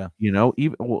 Yeah.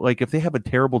 Even like if they have a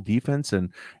terrible defense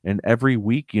and every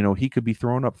week, he could be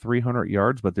throwing up 300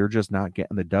 yards, but they're just not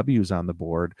getting the W's on the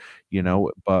board,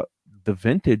 but the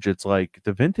vintage, it's like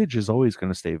the vintage is always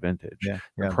going to stay vintage. Yeah.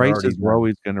 The prices are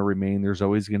always going to remain. There's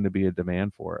always going to be a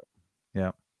demand for it.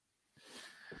 Yeah.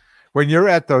 When you're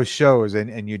at those shows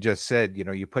and you just said,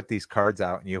 you put these cards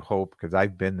out and you hope, because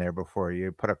I've been there before,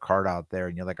 you put a card out there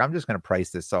and you're like, I'm just going to price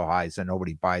this so high so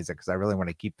nobody buys it because I really want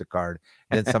to keep the card.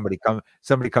 And then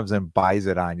somebody comes and buys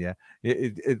it on you.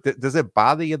 Does it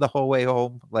bother you the whole way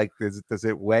home? Like, does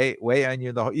it weigh on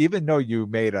you even though you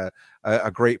made a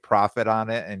great profit on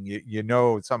it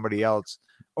and somebody else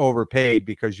overpaid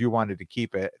because you wanted to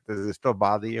keep it? Does it still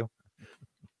bother you?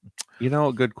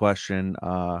 Good question.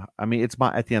 I mean,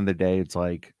 at the end of the day, it's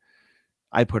like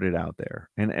I put it out there,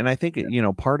 and I think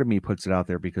part of me puts it out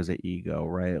there because of ego,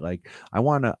 right? Like I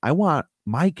want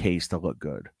my case to look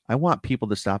good. I want people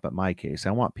to stop at my case.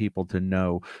 I want people to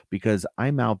know because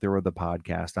I'm out there with the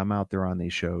podcast. I'm out there on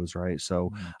these shows, right?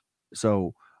 So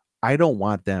I don't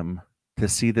want them to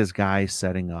see this guy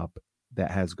setting up that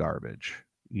has garbage.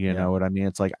 You know what I mean?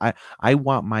 It's like I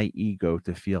want my ego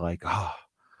to feel like, oh,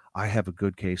 I have a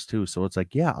good case too. So it's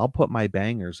like, yeah, I'll put my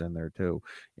bangers in there too.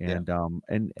 And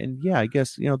yeah, I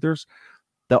guess, there's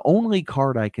the only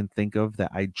card I can think of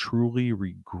that I truly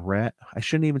regret. I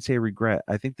shouldn't even say regret.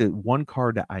 I think the one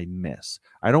card that I miss,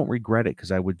 I don't regret it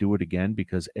because I would do it again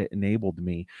because it enabled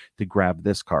me to grab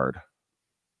this card,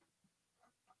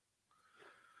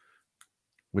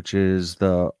 which is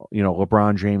the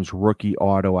LeBron James rookie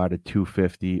auto out of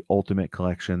 250 Ultimate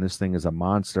Collection. This thing is a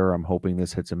monster. I'm hoping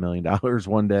this hits $1 million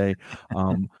one day.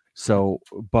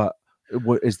 But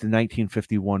what is the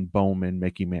 1951 Bowman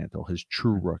Mickey Mantle, his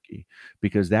true rookie?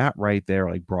 Because that right there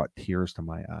like brought tears to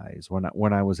my eyes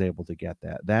when I was able to get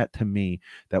that. That to me,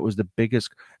 that was the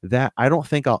biggest. That I don't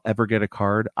think I'll ever get a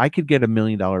card. I could get $1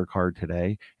 million card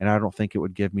today, and I don't think it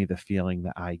would give me the feeling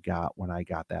that I got when I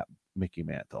got that Mickey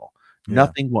Mantle. Yeah.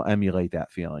 Nothing will emulate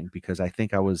that feeling because I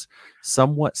think I was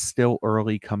somewhat still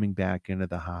early coming back into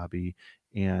the hobby,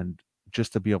 and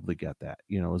just to be able to get that,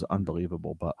 it was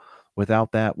unbelievable. But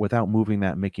without moving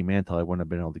that Mickey Mantle, I wouldn't have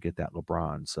been able to get that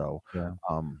LeBron. So,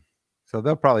 so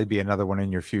there'll probably be another one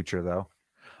in your future, though.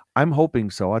 I'm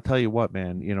hoping so. I'll tell you what,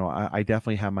 man. I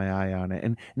definitely have my eye on it,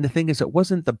 and the thing is, it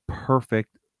wasn't the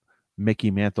perfect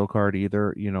Mickey Mantle card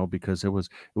either, because it was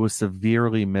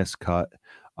severely miscut.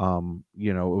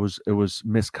 It was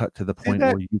miscut to the point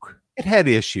where it had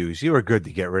issues. You were good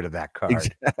to get rid of that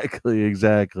card.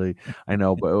 Exactly. I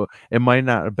know, but it might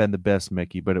not have been the best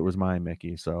Mickey, but it was my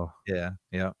Mickey. So yeah.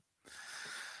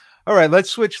 All right, let's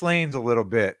switch lanes a little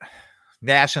bit.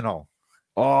 National.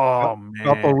 Oh man, a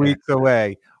couple weeks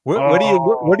away. What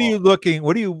are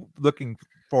you looking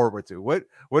forward to?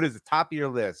 What is the top of your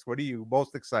list? What are you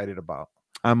most excited about?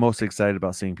 I'm most excited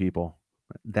about seeing people.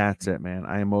 That's it, man.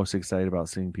 I am most excited about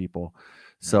seeing people.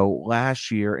 So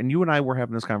last year, and you and I were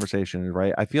having this conversation,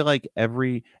 right? I feel like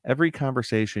every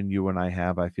conversation you and I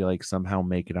have, I feel like somehow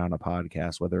make it on a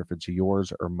podcast, whether if it's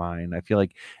yours or mine. I feel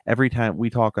like every time we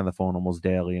talk on the phone almost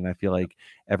daily, and I feel like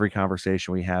every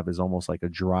conversation we have is almost like a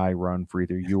dry run for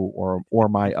either you or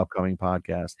my upcoming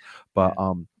podcast. But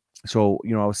so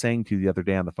I was saying to you the other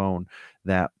day on the phone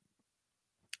that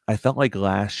I felt like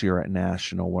last year at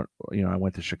National, when I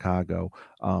went to Chicago,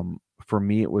 for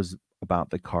me it was about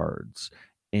the cards,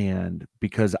 and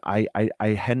because I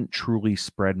hadn't truly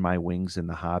spread my wings in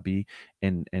the hobby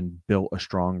and built a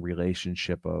strong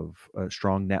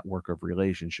network of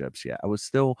relationships yet. I was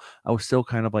still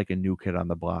kind of like a new kid on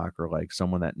the block, or like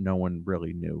someone that no one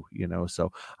really knew,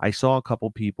 So I saw a couple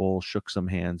people, shook some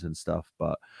hands and stuff,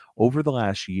 but over the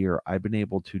last year, I've been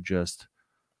able to just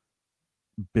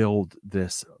build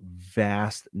this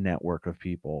vast network of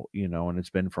people, and it's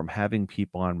been from having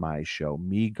people on my show,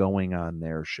 me going on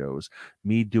their shows,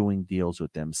 me doing deals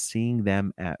with them, seeing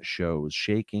them at shows,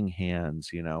 shaking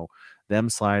hands, them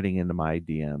sliding into my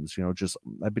DMs,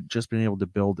 I've just been able to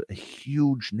build a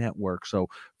huge network. So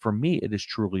for me, it is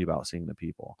truly about seeing the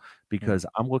people, because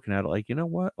I'm looking at it like,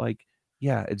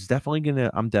 yeah,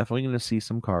 I'm definitely gonna see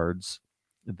some cards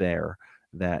there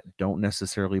that don't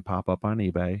necessarily pop up on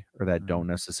eBay, or that don't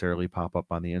necessarily pop up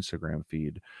on the Instagram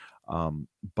feed.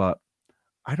 But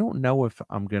I don't know if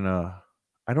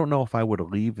I would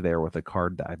leave there with a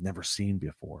card that I've never seen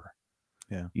before.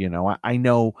 Yeah. I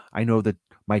know that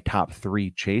my top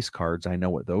 3 chase cards, I know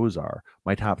what those are.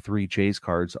 My top 3 chase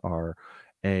cards are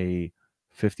a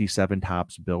 57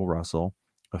 Topps Bill Russell,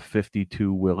 a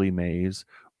 52 Willie Mays,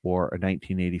 or a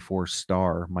 1984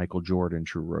 star Michael Jordan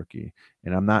true rookie.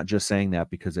 And I'm not just saying that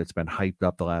because it's been hyped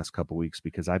up the last couple weeks,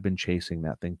 because I've been chasing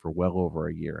that thing for well over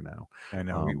a year now. I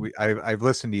know. I've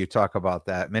listened to you talk about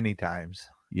that many times.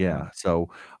 Yeah. So,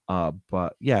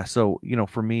 but yeah, so,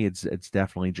 for me, it's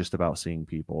definitely just about seeing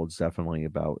people. It's definitely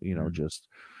about, Mm, just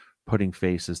putting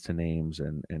faces to names.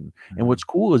 And mm. what's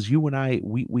cool is you and I,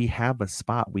 we have a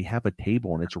spot, we have a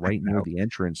table, and it's I right near know. the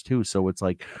entrance too. So it's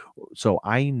like, so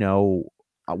I know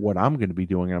what I'm going to be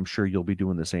doing. And I'm sure you'll be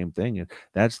doing the same thing. And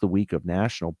that's the week of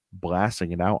national,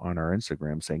 blasting it out on our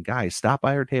Instagram saying, guys, stop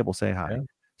by our table, say hi, Yeah.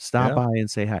 stop Yeah. by and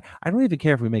say hi. I don't even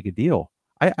care if we make a deal.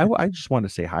 I just want to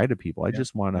say hi to people. I Yeah.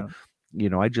 just want to,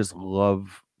 Yeah. I just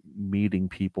love meeting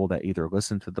people that either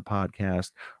listen to the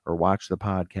podcast or watch the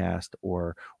podcast,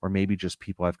 or maybe just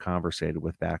people I've conversated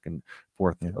with back and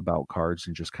forth Yeah. about cards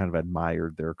and just kind of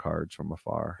admired their cards from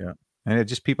afar. Yeah. And it's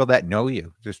just people that know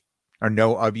you, just or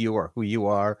know of you or who you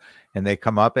are, and they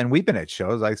come up. And we've been at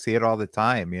shows. I see it all the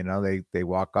time. They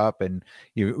walk up, and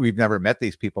we've never met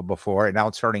these people before, and now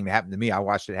it's starting to happen to me. I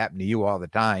watched it happen to you all the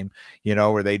time.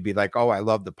 Where they'd be like, "Oh, I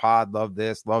love the pod, love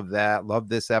this, love that, love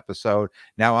this episode."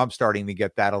 Now I'm starting to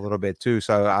get that a little bit too.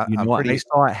 So I'm I pretty.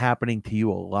 saw it happening to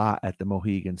you a lot at the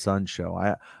Mohegan Sun show.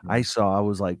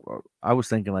 I was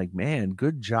thinking like, man,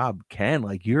 good job, Ken.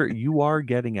 Like you are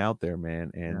getting out there, man.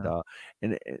 And Yeah.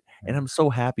 and Yeah. I'm so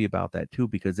happy about that too,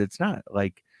 because it's not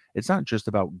just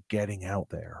about getting out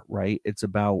there, right? It's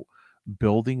about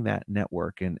building that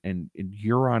network, and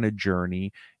you're on a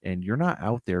journey, and you're not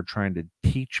out there trying to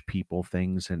teach people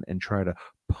things and try to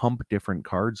pump different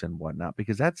cards and whatnot,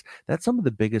 because that's some of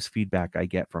the biggest feedback I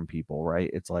get from people, right?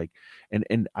 It's like,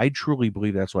 and I truly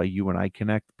believe that's why you and I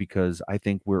connect, because I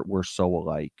think we're so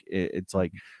alike. It's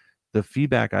like the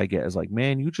feedback I get is like,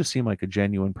 man, you just seem like a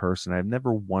genuine person. I've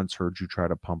never once heard you try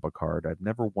to pump a card. I've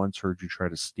never once heard you try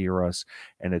to steer us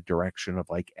in a direction of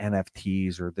like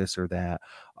NFTs or this or that.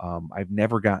 I've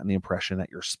never gotten the impression that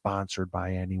you're sponsored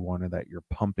by anyone or that you're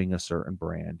pumping a certain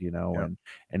brand, Yeah.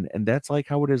 and that's like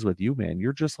how it is with you, man.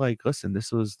 You're just like, listen,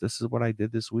 this is what I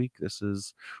did this week. This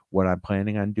is what I'm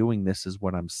planning on doing. This is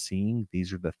what I'm seeing.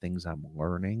 These are the things I'm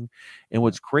learning. And Yeah.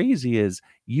 what's crazy is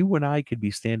you and I could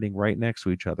be standing right next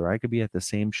to each other. I could be at the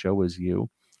same show as you.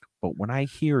 But when I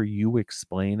hear you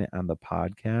explain it on the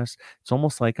podcast, it's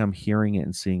almost like I'm hearing it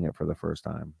and seeing it for the first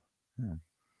time. Yeah.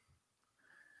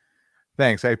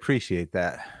 Thanks. I appreciate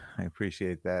that. I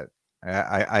appreciate that.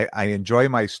 I enjoy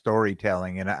my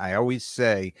storytelling, and I always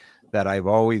say that I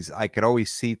could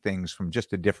always see things from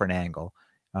just a different angle.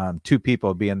 Two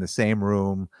people be in the same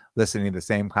room, listening to the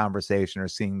same conversation or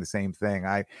seeing the same thing.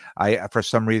 I for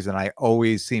some reason, I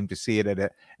always seem to see it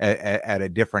at a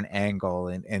different angle,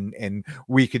 and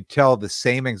we could tell the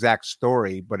same exact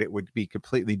story, but it would be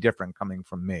completely different coming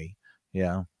from me.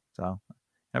 Yeah. So I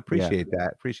Yeah. appreciate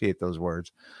that. Appreciate those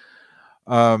words.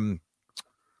 Um,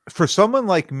 for someone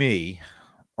like me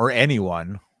or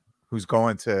anyone who's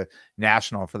going to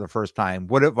national for the first time,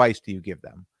 what advice do you give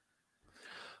them?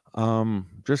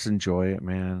 Just enjoy it,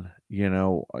 man.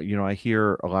 I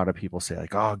hear a lot of people say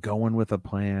like, oh, go in with a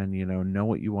plan, know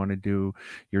what you want to do.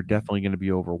 You're definitely going to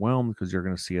be overwhelmed because you're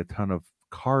going to see a ton of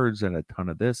cards and a ton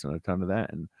of this and a ton of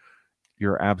that. And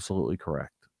you're absolutely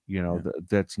correct. Yeah.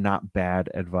 That's not bad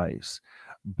advice.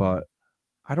 Mhm. But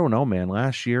I don't know, man.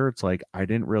 Last year, it's like I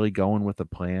didn't really go in with a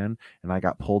plan, and I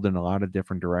got pulled in a lot of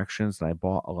different directions, and I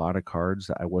bought a lot of cards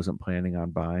that I wasn't planning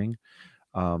on buying.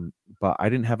 But I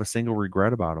didn't have a single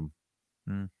regret about them.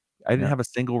 Mm. I didn't Yeah. have a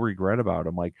single regret about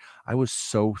them. Like, I was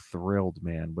so thrilled,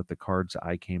 man, with the cards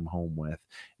I came home with.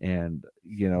 And,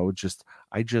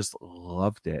 I just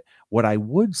loved it. What I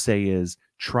would say is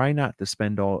try not to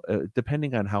spend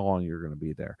depending on how long you're going to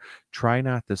be there, try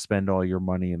not to spend all your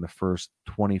money in the first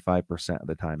 25% of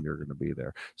the time you're going to be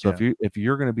there. So Yeah. if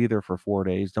you're going to be there for 4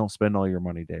 days, don't spend all your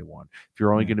money day one. If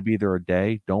you're only Yeah. going to be there a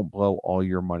day, don't blow all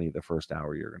your money the first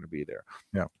hour you're going to be there.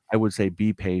 Yeah. I would say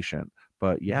be patient.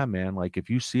 But yeah, man, like if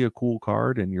you see a cool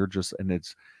card and you're just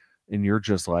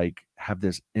like have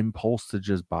this impulse to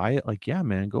just buy it, like yeah,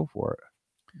 man, go for it.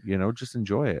 Just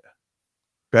enjoy it.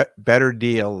 Better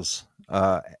deals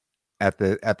at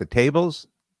the tables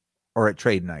or at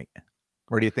trade night?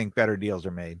 Where do you think better deals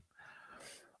are made?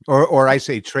 Or I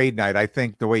say trade night. I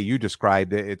think the way you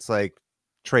described it, it's like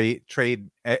trade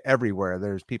everywhere.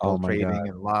 There's Oh people my God. trading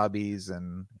in lobbies,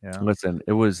 and Listen,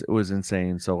 it was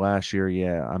insane. So last year,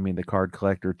 yeah, I mean the card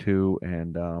collector too,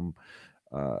 and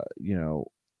uh, you know,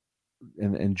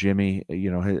 and Jimmy,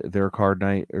 their card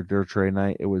night or their trade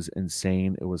night, it was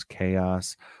insane. It was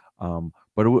chaos.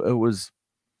 But it was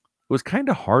was kind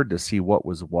of hard to see what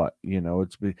was what.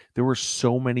 There were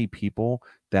so many people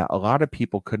that a lot of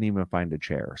people couldn't even find a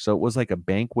chair. So it was like a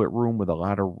banquet room with a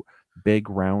lot of big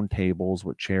round tables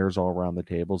with chairs all around the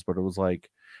tables. But it was like,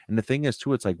 and the thing is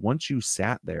too, it's like once you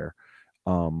sat there,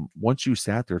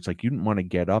 it's like you didn't want to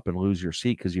get up and lose your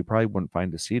seat because you probably wouldn't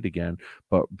find a seat again.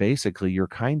 But basically, you're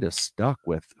kind of stuck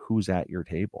with who's at your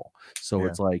table. So Yeah.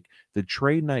 it's like the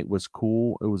trade night was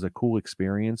cool. It was a cool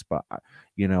experience, but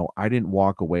I didn't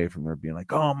walk away from there being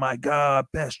like, oh my God,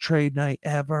 best trade night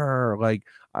ever. Like,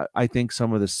 I think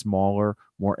some of the smaller,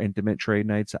 more intimate trade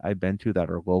nights I've been to that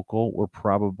are local were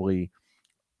probably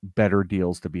better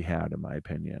deals to be had, in my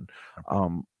opinion.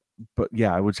 But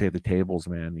yeah, I would say the tables,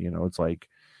 man, it's like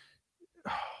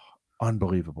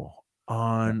unbelievable. Yeah.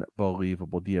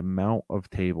 Unbelievable. The amount of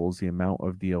tables, the amount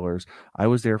of dealers. I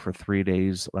was there for 3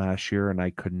 days last year and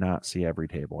I could not see every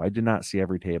table. I did not see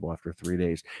every table after 3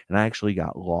 days, and I actually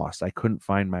got lost. I couldn't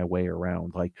find my way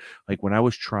around. Like when I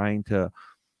was trying to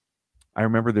I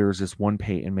remember there was this one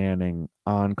Peyton Manning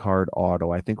on card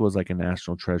auto. I think it was like a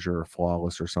National Treasure or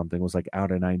Flawless or something. It was like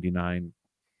out of 99,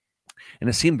 and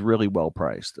it seemed really well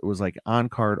priced. It was like on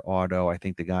card auto. I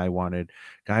think the guy wanted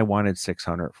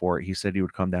 600 for it. He said he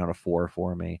would come down to 4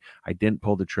 for me. I didn't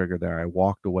pull the trigger there. I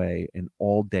walked away, and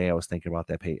all day I was thinking about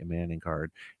that Peyton Manning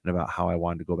card and about how I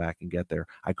wanted to go back and get there.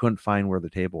 I couldn't find where the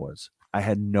table was. I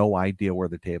had no idea where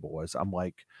the table was. I'm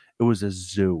like, it was a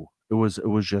zoo. It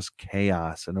was just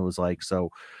chaos, and it was like,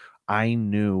 so I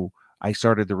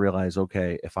started to realize,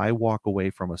 okay, if I walk away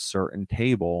from a certain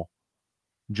table,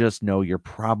 just know you're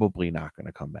probably not going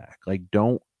to come back. Like,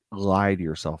 don't lie to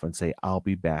yourself and say, I'll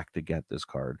be back to get this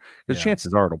card. Because Yeah.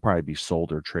 chances are it'll probably be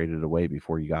sold or traded away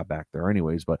before you got back there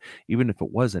anyways. But even if it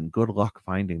wasn't, good luck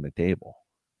finding the table.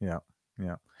 Yeah.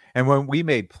 Yeah. And when we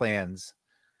made plans,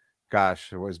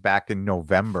 gosh, it was back in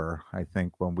November, I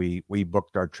think, when we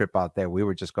booked our trip out there. We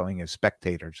were just going as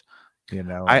spectators,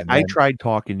 and I then tried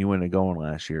talking you into going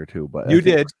last year too, but you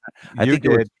did. I You think it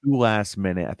was did. too last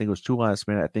minute. I think it was too last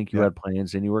minute. I think you Yeah. had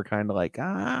plans and you were kind of like,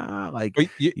 like But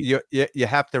you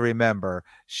have to remember,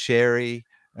 Sherry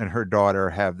and her daughter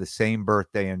have the same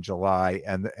birthday in July,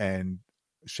 and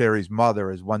Sherry's mother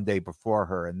is one day before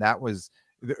her, and it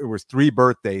was 3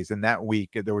 birthdays in that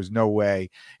week. And there was no way.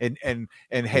 And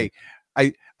hey,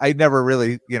 I never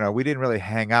really, we didn't really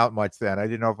hang out much then. I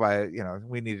didn't know if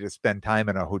we needed to spend time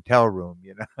in a hotel room.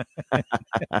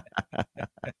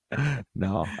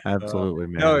 No, absolutely,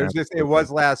 No, man. it Absolutely.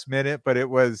 was last minute, but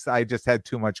I just had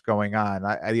too much going on.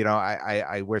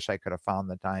 I wish I could have found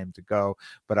the time to go,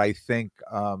 but I think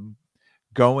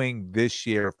going this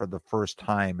year for the first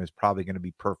time is probably going to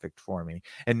be perfect for me.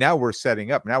 And now we're setting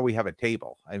up. Now we have a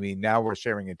table. I mean, now we're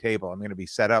sharing a table. I'm going to be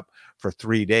set up for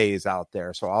 3 days out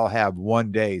there. So I'll have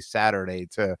one day, Saturday,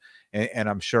 and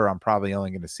I'm sure I'm probably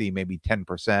only going to see maybe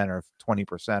 10% or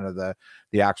 20% of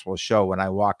the actual show when I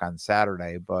walk on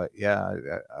Saturday. But yeah,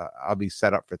 I'll be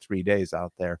set up for 3 days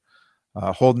out there,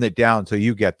 holding it down till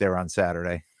you get there on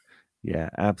Saturday.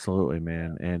 Yeah, absolutely,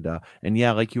 man. And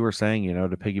yeah, like you were saying,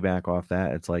 to piggyback off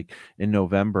that, it's like in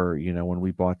November, when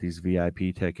we bought these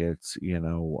VIP tickets,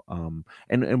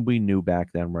 and we knew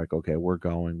back then, we're like, okay, we're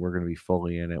going to be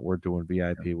fully in it. We're doing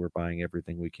VIP, we're buying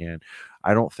everything we can.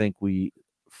 I don't think we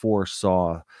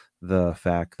foresaw the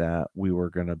fact that we were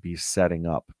going to be setting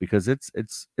up, because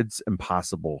it's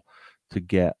impossible to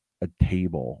get a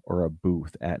table or a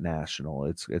booth at National.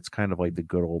 It's kind of like the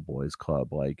good old boys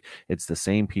club. Like, it's the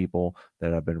same people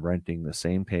that have been renting the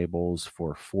same tables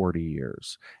for 40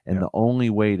 years. And Yeah. the only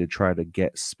way to try to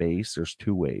get space, there's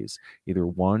 2 ways. Either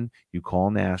one, you call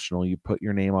National, you put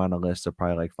your name on a list of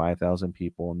probably like 5,000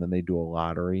 people, and then they do a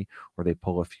lottery or they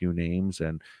pull a few names,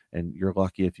 and you're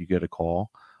lucky if you get a call.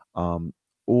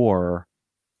 Or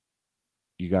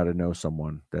you got to know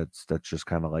someone that's just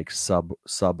kind of like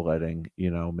subletting,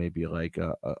 maybe like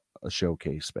a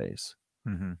showcase space.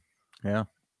 Mm-hmm. Yeah.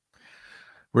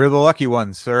 We're the lucky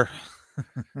ones, sir.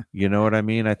 You know what I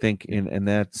mean? I think,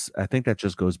 Yeah. I think that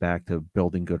just goes back to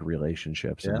building good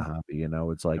relationships in the Yeah. hobby.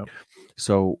 It's like, Yep.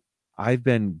 so I've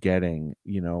been getting,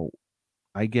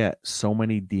 I get so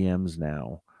many DMs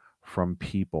now from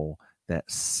people that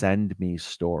send me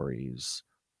stories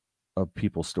of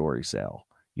people's story sale.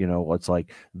 It's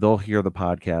like they'll hear the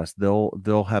podcast,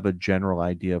 they'll have a general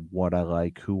idea of what I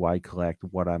like, who I collect,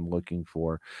 what I'm looking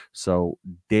for. So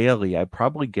daily, I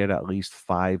probably get at least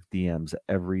 5 DMs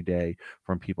every day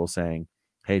from people saying,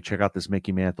 hey, check out this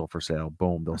Mickey Mantle for sale.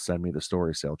 Boom, they'll send me the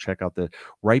story sale. Check out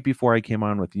right before I came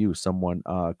on with you, someone,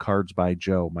 Cards by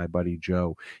Joe, my buddy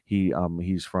Joe,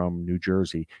 he's from New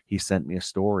Jersey. He sent me a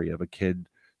story of a kid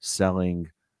selling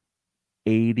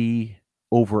 80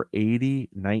 over 80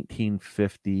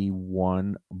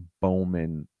 1951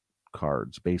 Bowman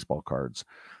cards, baseball cards.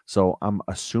 So I'm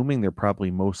assuming they're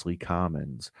probably mostly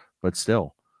commons, but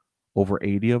still over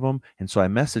 80 of them. And so I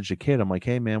messaged a kid. I'm like,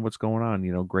 hey, man, what's going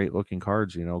on? Great looking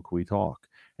cards. Can we talk?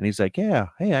 And he's like, yeah,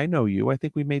 hey, I know you. I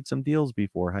think we made some deals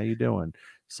before. How you doing?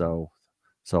 So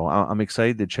I'm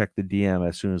excited to check the DM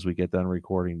as soon as we get done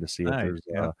recording to see if Nice. there's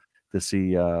Yeah.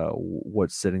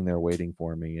 what's sitting there waiting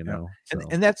for me, Yeah. So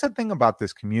And that's the thing about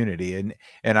this community.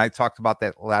 And I talked about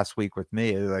that last week with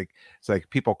me. It's like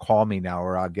people call me now,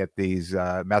 or I'll get these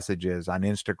messages on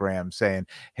Instagram saying,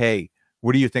 hey,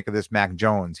 what do you think of this Mac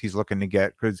Jones? He's looking to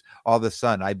get, because all of a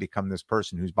sudden I become this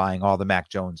person who's buying all the Mac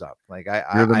Jones up. Like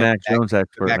you're the I'm Mac Jones the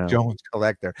expert Mac now. Jones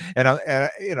collector, and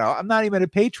I'm not even a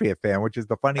Patriot fan, which is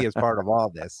the funniest part of all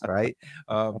this, right?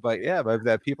 But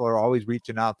that people are always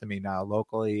reaching out to me now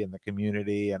locally in the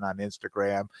community and on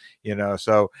Instagram,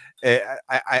 So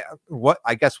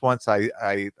I guess once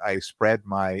I spread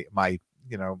my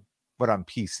what I'm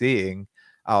PCing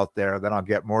out there, then I'll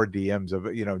get more DMs of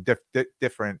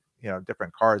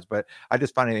different cards. But I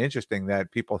just find it interesting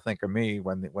that people think of me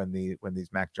when these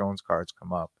Mac Jones cards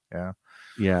come up. Yeah.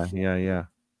 Yeah.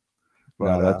 But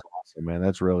No, that's awesome, man.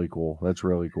 That's really cool.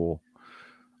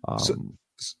 so,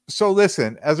 so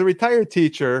listen, as a retired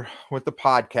teacher with the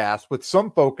podcast, with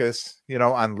some focus,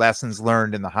 on lessons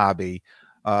learned in the hobby,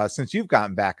 since you've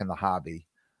gotten back in the hobby,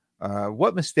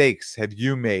 what mistakes have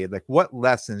you made? Like, what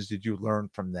lessons did you learn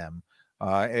from them?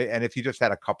 And if you just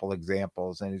had a couple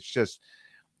examples, and it's just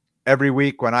every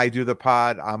week when I do the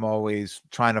pod, I'm always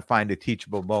trying to find a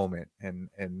teachable moment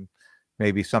and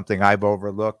maybe something I've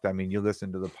overlooked. I mean, you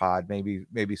listen to the pod,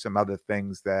 maybe some other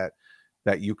things that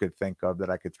you could think of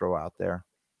that I could throw out there.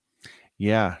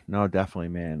 Yeah, no, definitely,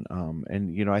 man.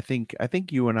 And I think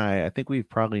you and I think we've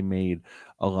probably made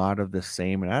a lot of the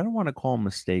same, and I don't want to call them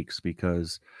mistakes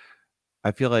because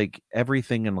I feel like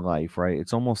everything in life, right?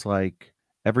 It's almost like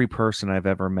every person I've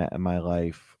ever met in my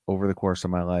life over the course of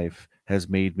my life has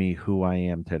made me who I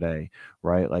am today,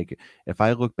 right? Like if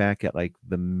I look back at like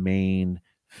the main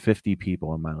 50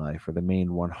 people in my life or the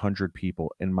main 100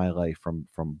 people in my life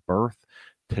from birth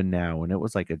to now, and it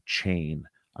was like a chain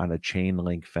on a chain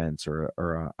link fence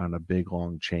or on a big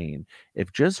long chain.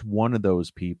 If just one of those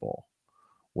people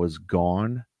was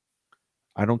gone,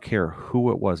 I don't care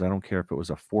who it was. I don't care if it was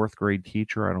a fourth grade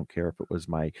teacher. I don't care if it was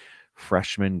my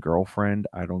freshman girlfriend.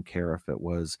 I don't care if it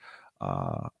was,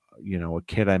 a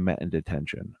kid I met in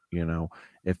detention.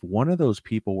 If one of those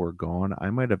people were gone, I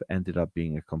might have ended up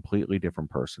being a completely different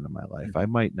person in my life. I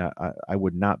might not, I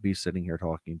would not be sitting here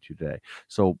talking to you today.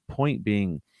 So, point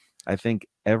being, I think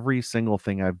every single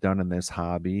thing I've done in this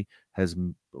hobby has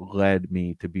led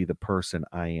me to be the person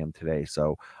I am today.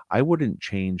 So, I wouldn't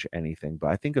change anything, but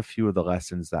I think a few of the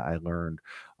lessons that I learned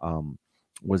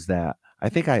was that I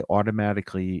think I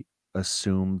automatically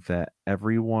assumed that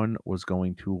everyone was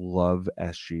going to love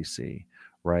SGC,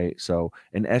 right? So,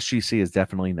 and SGC is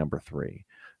definitely number 3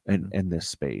 in this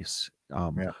space.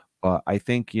 Yeah. But I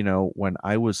think, when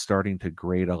I was starting to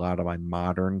grade a lot of my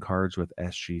modern cards with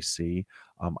SGC,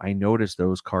 I noticed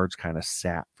those cards kind of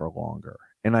sat for longer.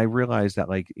 And I realized that,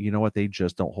 like, you know what, they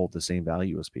just don't hold the same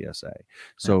value as PSA.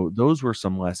 So those were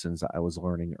some lessons that I was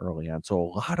learning early on. So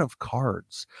a lot of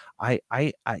cards,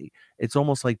 it's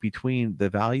almost like between the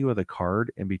value of the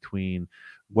card and between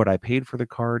what I paid for the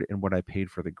card and what I paid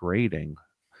for the grading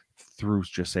through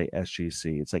just say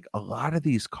SGC, it's like a lot of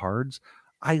these cards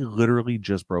I literally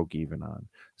just broke even on.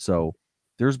 So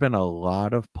there's been a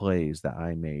lot of plays that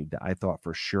I made that I thought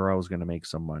for sure I was going to make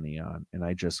some money on, and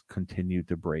I just continued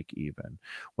to break even.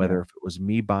 Whether if it was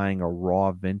me buying a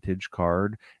raw vintage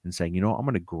card and saying, I'm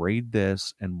going to grade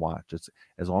this and watch. It's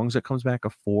as long as it comes back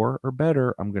a 4 or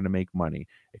better, I'm going to make money.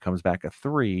 It comes back a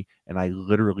 3, and I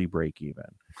literally break even.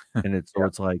 And it's so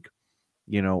it's like,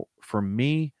 for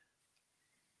me,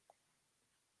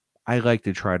 I like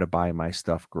to try to buy my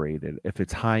stuff graded. If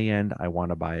it's high end, I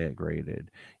want to buy it graded,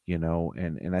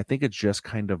 and I think it's just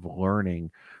kind of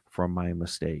learning from my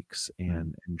mistakes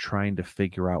and trying to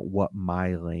figure out what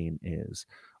my lane is.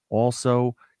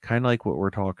 Also, kind of like what we're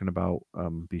talking about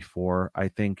before, I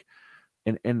think,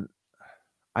 and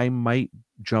I might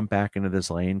jump back into this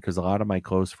lane because a lot of my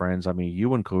close friends, I mean,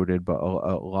 you included, but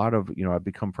a lot of, I've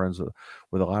become friends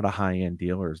with a lot of high end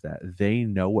dealers that they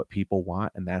know what people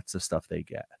want, and that's the stuff they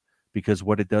get. Because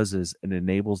what it does is it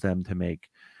enables them to make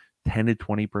 10 to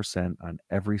 20% on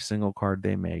every single card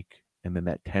they make. And then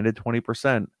that 10 to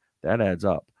 20%, that adds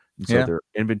up. And so their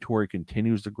inventory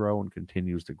continues to grow and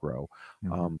continues to grow.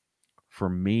 For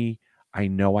me, I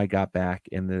know I got back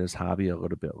into this hobby a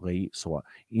little bit late, so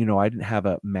I didn't have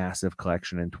a massive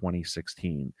collection in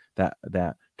 2016 that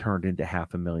turned into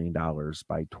 $500,000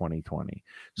 by 2020.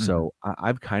 Mhm. So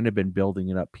I've kind of been building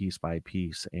it up piece by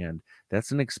piece, and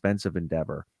that's an expensive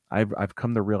endeavor. I've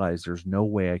come to realize there's no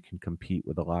way I can compete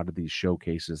with a lot of these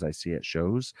showcases I see at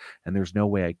shows, and there's no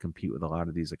way I compete with a lot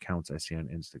of these accounts I see on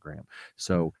Instagram. Mm.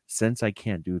 So since I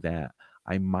can't do that,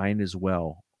 I might as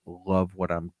well love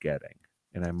what I'm getting,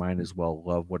 and I might as well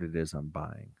love what it is I'm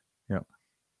buying. Yeah.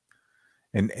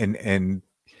 And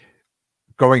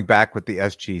going back with the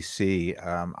SGC,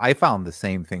 I found the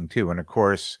same thing too. And of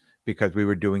course, because we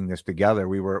were doing this together,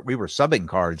 we were subbing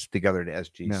cards together to Yeah.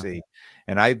 SGC,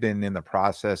 and I've been in the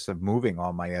process of moving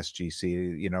all my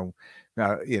SGC,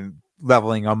 in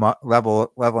leveling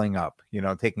up,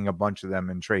 taking a bunch of them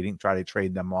and try to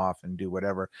trade them off and do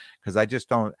whatever, because I just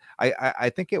don't. I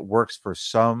think it works for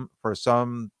some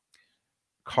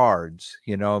cards,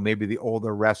 maybe the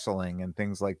older wrestling and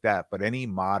things like that. But any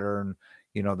modern,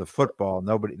 the football,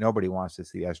 nobody wants to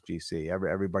see SGC.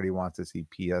 Everybody wants to see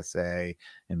PSA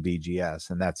and BGS,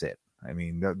 and that's it. I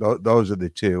mean, those are the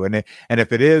two. And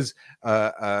if it is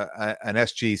an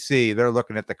SGC, they're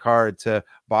looking at the card to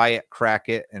buy it, crack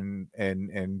it, and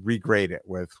regrade it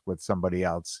with somebody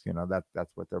else.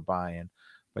 That's what they're buying.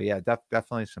 But yeah,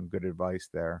 definitely some good advice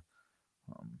there.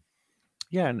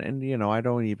 Yeah, and I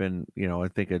don't even, I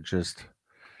think it just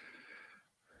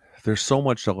there's so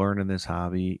much to learn in this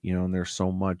hobby, and there's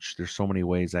so many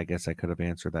ways I guess I could have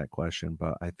answered that question,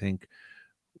 but I think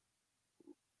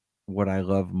what I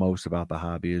love most about the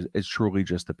hobby is truly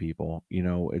just the people.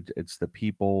 It's the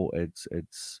people,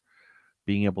 it's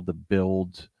being able to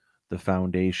build the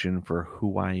foundation for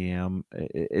who I am.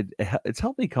 It's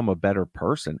helped me become a better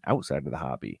person outside of the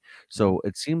hobby. Mm. So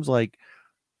it seems like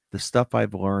the stuff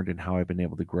I've learned and how I've been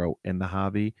able to grow in the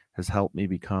hobby has helped me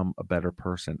become a better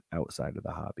person outside of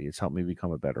the hobby. It's helped me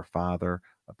become a better father,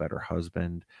 a better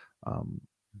husband. Um,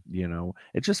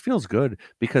 it just feels good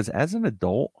because as an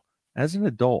adult,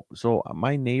 so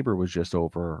my neighbor was just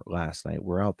over last night.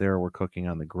 We're out there, we're cooking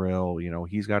on the grill.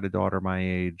 He's got a daughter my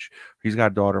age, he's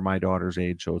got a daughter my daughter's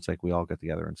age. So it's like we all get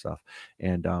together and stuff.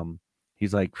 And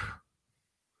he's like,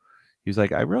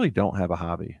 I really don't have a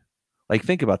hobby. Like,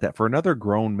 think about that for another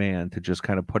grown man to just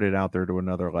kind of put it out there to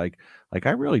another, I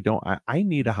really don't. I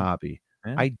need a hobby.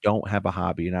 Yeah. I don't have a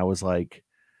hobby. And I was like,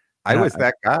 I and was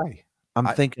that guy. I'm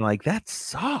I thinking like that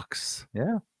sucks.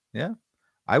 Yeah, yeah.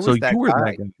 I So was that you were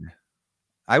that guy. guy.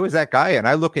 I was that guy, and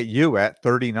I look at you at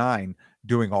 39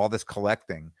 doing all this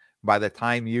collecting. By the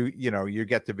time you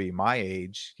get to be my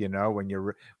age, when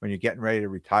you're getting ready to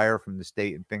retire from the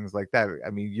state and things like that,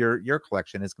 I mean, your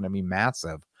collection is going to be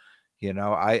massive.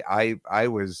 I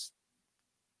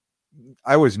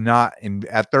was not in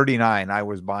at 39. I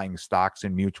was buying stocks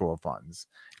and mutual funds,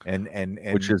 and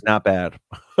Which is not bad.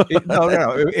 no.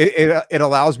 It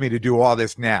allows me to do all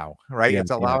this now, right? Yeah, It's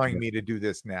yeah, allowing yeah. me to do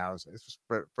this now,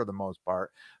 for the most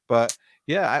part. But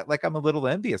yeah, I'm a little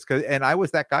envious and I was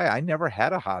that guy. I never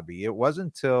had a hobby. It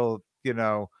wasn't until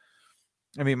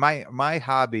I mean, my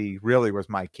hobby really was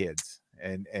my kids,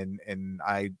 and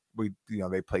we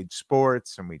they played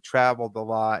sports and we traveled a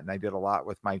lot, and I did a lot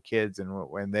with my kids. And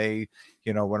when they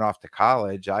went off to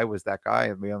college, I was that guy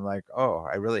and being like, oh,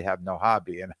 I really have no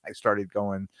hobby, and I started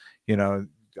going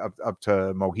up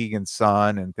to Mohegan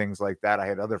Sun and things like that. I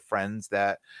had other friends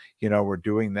that were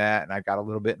doing that, and I got a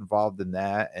little bit involved in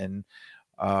that. And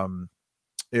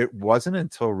it wasn't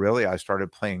until really I started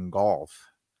playing golf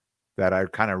that I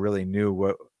kind of really knew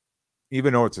what,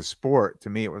 even though it's a sport, to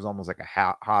me, it was almost like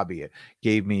a hobby. It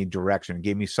gave me direction, it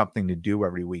gave me something to do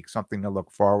every week, something to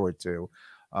look forward to.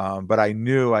 But I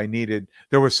knew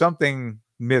there was something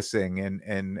missing.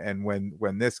 And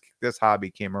when this hobby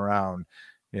came around,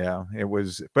 yeah, it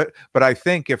was, but I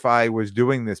think if I was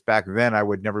doing this back then, I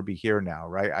would never be here now.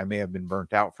 Right. I may have been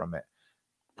burnt out from it,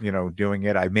 doing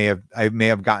it. I may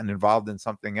have gotten involved in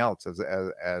something else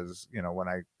as when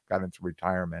I got into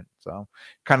retirement. So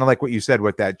kind of like what you said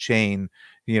with that chain,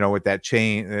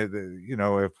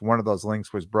 if one of those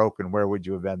links was broken, where would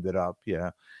you have ended up?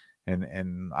 Yeah.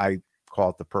 And I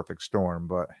call it the perfect storm,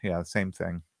 but yeah, same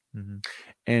thing. Mm-hmm.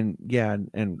 And yeah,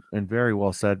 and very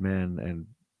well said, man. And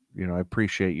I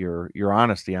appreciate your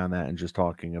honesty on that and just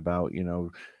talking about,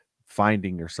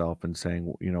 finding yourself and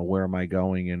saying, where am I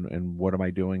going and what am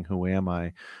I doing? Who am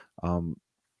I?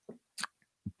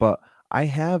 But I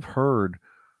have heard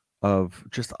of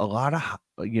just a lot of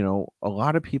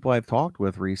people I've talked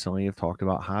with recently have talked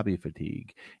about hobby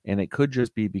fatigue. And it could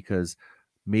just be because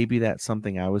maybe that's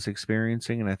something I was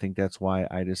experiencing, and I think that's why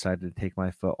I decided to take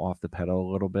my foot off the pedal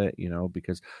a little bit,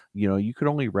 because you could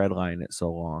only redline it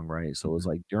so long, right? So it was Mhm.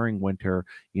 like during winter,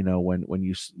 when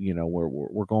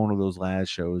we're going to those last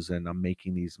shows, and I'm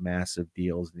making these massive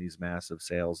deals and these massive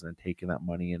sales, and then taking that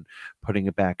money and putting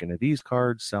it back into these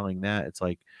cards, selling that. It's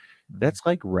like Mhm. that's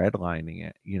like redlining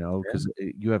it, Yeah. because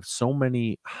you have so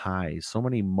many highs, so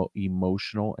many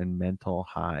emotional and mental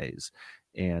highs,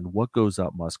 and what goes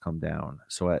up must come down.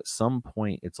 So at some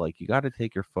point, it's like you got to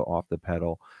take your foot off the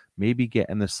pedal, maybe get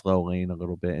in the slow lane a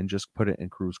little bit, and just put it in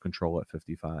cruise control at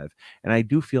 55. And I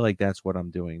do feel like that's what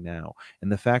I'm doing now.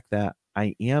 And the fact that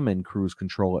I am in cruise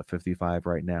control at 55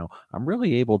 right now, I'm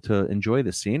really able to enjoy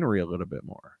the scenery a little bit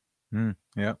more.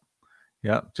 Yeah.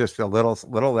 Yeah, just a little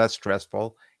less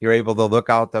stressful. You're able to look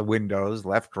out the windows,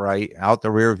 left, right, out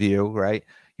the rear view, right?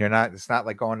 It's not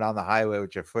like going down the highway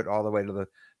with your foot all the way to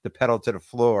the pedal to the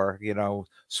floor,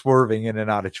 swerving in and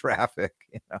out of traffic.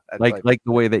 That's Like like, like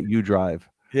the way that you drive.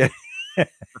 yeah.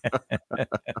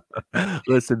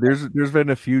 Listen, there's been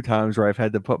a few times where I've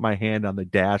had to put my hand on the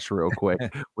dash real quick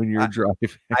when you're I, driving.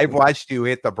 I've watched you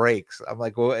hit the brakes. I'm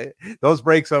like, well, those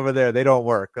brakes over there, they don't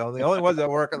work. The only ones that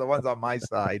work are the ones on my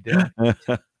side.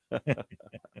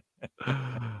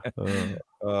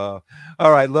 Uh,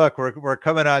 All right, look, we're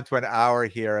coming on to an hour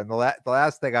here, and the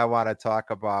last thing I want to talk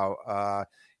about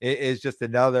is just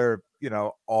another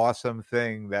awesome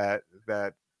thing that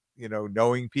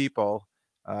knowing people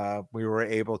we were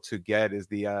able to get is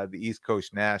the East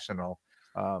Coast National.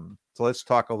 So let's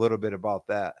talk a little bit about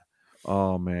that.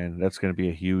 oh man, that's going to be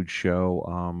a huge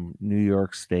show. New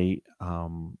York State,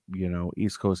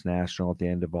 East Coast National at the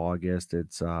end of August.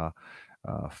 It's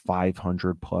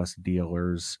 500 plus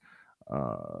dealers.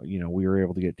 We were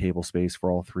able to get table space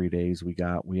for all 3 days. We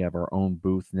have our own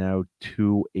booth now,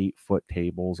 2 8-foot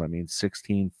tables. I mean,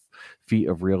 16 feet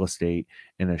of real estate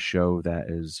in a show that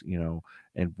is,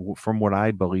 and from what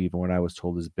I believe and what I was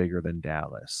told, is bigger than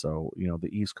Dallas. So, the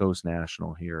East Coast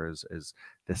National here is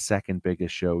the second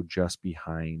biggest show, just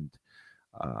behind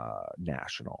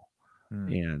National. Hmm.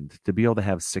 And to be able to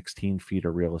have 16 feet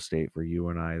of real estate for you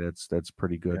and I, that's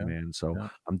pretty good, Yeah, man. So yeah,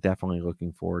 I'm definitely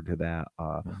looking forward to that.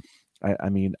 yeah,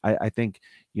 I think,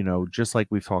 just like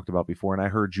we've talked about before, and I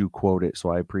heard you quote it, so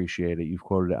I appreciate it. You've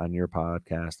quoted it on your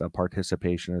podcast.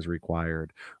 Participation is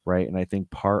required, right? And I think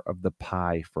part of the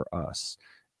pie for us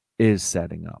is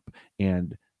setting up,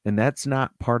 and that's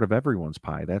not part of everyone's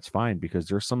pie. That's fine, because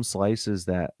there's some slices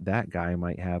that guy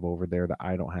might have over there that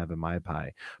I don't have in my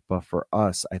pie. But for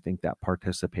us, I think that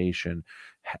participation,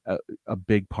 a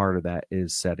big part of that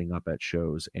is setting up at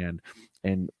shows. And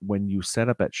when you set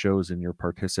up at shows and you're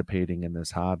participating in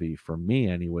this hobby, for me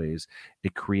anyways,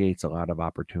 it creates a lot of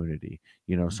opportunity.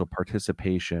 So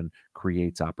participation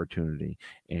creates opportunity,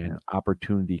 yeah, and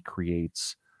opportunity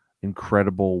creates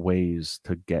incredible ways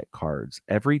to get cards.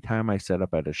 Every time I set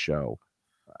up at a show,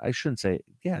 I shouldn't say,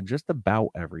 yeah, just about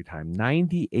every time,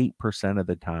 98% of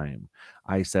the time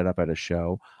I set up at a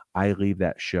show, I leave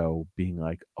that show being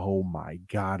like, oh my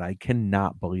God, I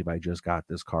cannot believe I just got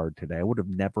this card today. I would have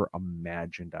never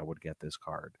imagined I would get this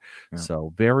card. yeah,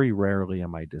 So very rarely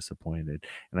am I disappointed.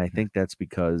 And I think that's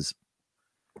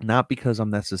not because I'm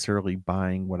necessarily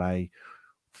buying what I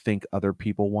think other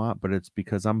people want, but it's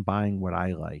because I'm buying what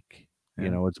I like.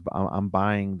 yeah, I'm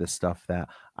buying the stuff that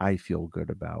I feel good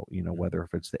about, yeah, whether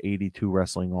if it's the 82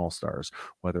 Wrestling All-Stars,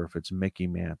 whether if it's Mickey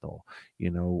Mantle,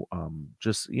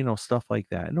 just, stuff like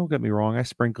that. And don't get me wrong, I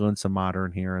sprinkle in some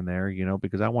modern here and there,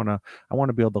 because I want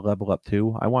to be able to level up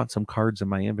too. I want some cards in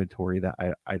my inventory that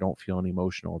I don't feel an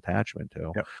emotional attachment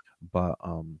to. yep,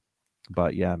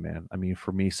 But yeah, man, I mean,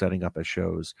 for me, setting up at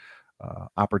shows,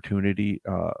 opportunity,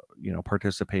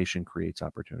 participation creates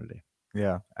opportunity.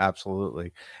 yeah,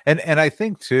 absolutely. And I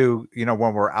think too,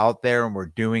 when we're out there and we're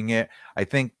doing it, I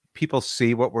think people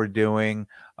see what we're doing.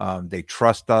 They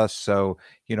trust us. So,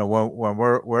 when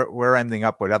we're ending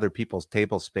up with other people's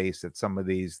table space at some of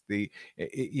these,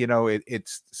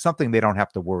 it's something they don't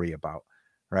have to worry about,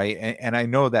 right? And I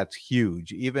know that's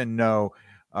huge, even though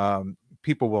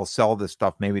people will sell this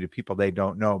stuff maybe to people they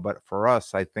don't know. But for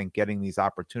us, I think getting these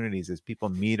opportunities as people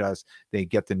meet us, they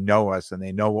get to know us and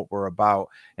they know what we're about,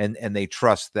 and they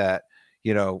trust that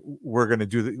we're going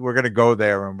to we're going to go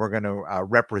there and we're going to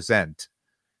represent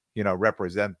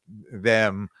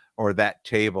them or that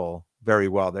table very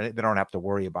well. They don't have to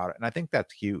worry about it, and I think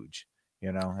that's huge.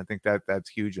 I think that's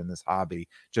huge in this hobby,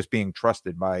 just being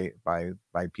trusted by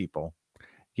people.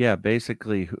 Yeah,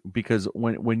 basically, because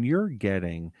when you're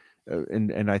getting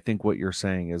and I think what you're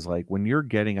saying is like when you're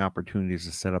getting opportunities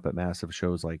to set up at massive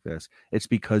shows like this, it's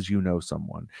because you know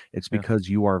someone. It's Yeah. because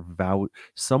you are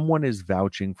someone is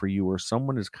vouching for you, or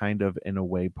someone is kind of in a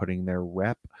way putting their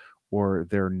rep or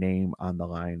their name on the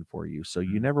line for you. So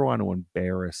you never want to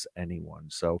embarrass anyone.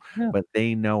 So, Yeah. but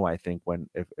they know, I think when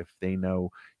if they know,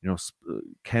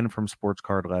 Ken from Sports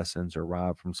Card Lessons or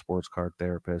Rob from Sports Card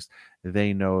Therapist,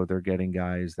 they know they're getting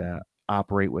guys that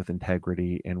operate with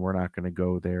integrity, and we're not going to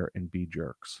go there and be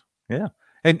jerks. Yeah.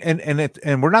 And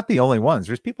we're not the only ones.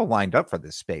 There's people lined up for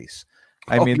this space.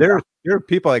 I Oh, mean, yeah. there are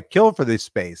people that kill for this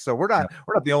space. So we're Yeah.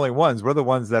 not the only ones. We're the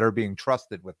ones that are being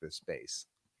trusted with this space.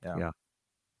 Yeah.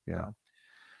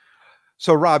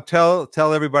 So Rob, tell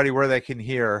everybody where they can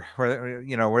hear,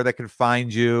 where they can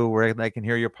find you, where they can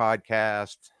hear your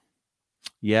podcast.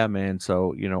 Yeah, man.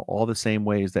 So, all the same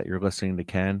ways that you're listening to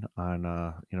Ken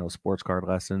on, Sports Card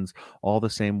Lessons, all the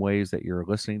same ways that you're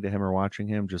listening to him or watching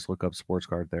him, just look up Sports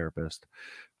Card Therapist.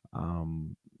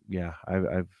 Yeah,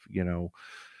 I've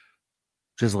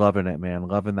just loving it, man.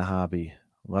 Loving the hobby,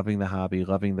 loving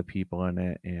the people in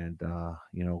it, and,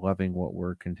 loving what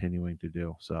we're continuing to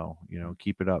do. So,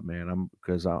 keep it up, man.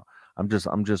 I'm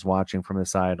just watching from the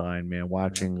sideline, man,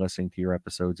 listening to your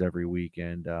episodes every week.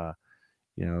 And,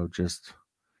 just,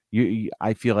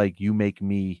 I feel like you make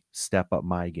me step up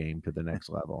my game to the next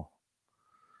level.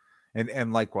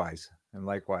 And likewise,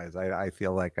 I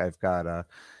feel like I've got a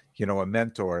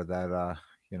mentor that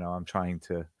I'm trying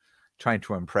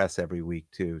to impress every week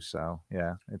too. So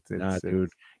yeah, Dude,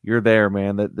 you're there,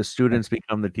 man. The students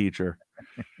become the teacher.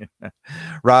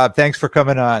 Rob, thanks for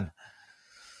coming on.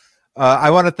 I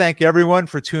want to thank everyone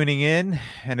for tuning in.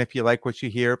 And if you like what you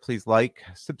hear, please like,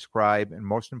 subscribe, and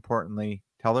most importantly,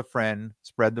 tell a friend,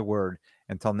 spread the word.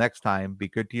 Until next time, be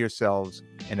good to yourselves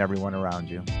and everyone around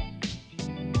you.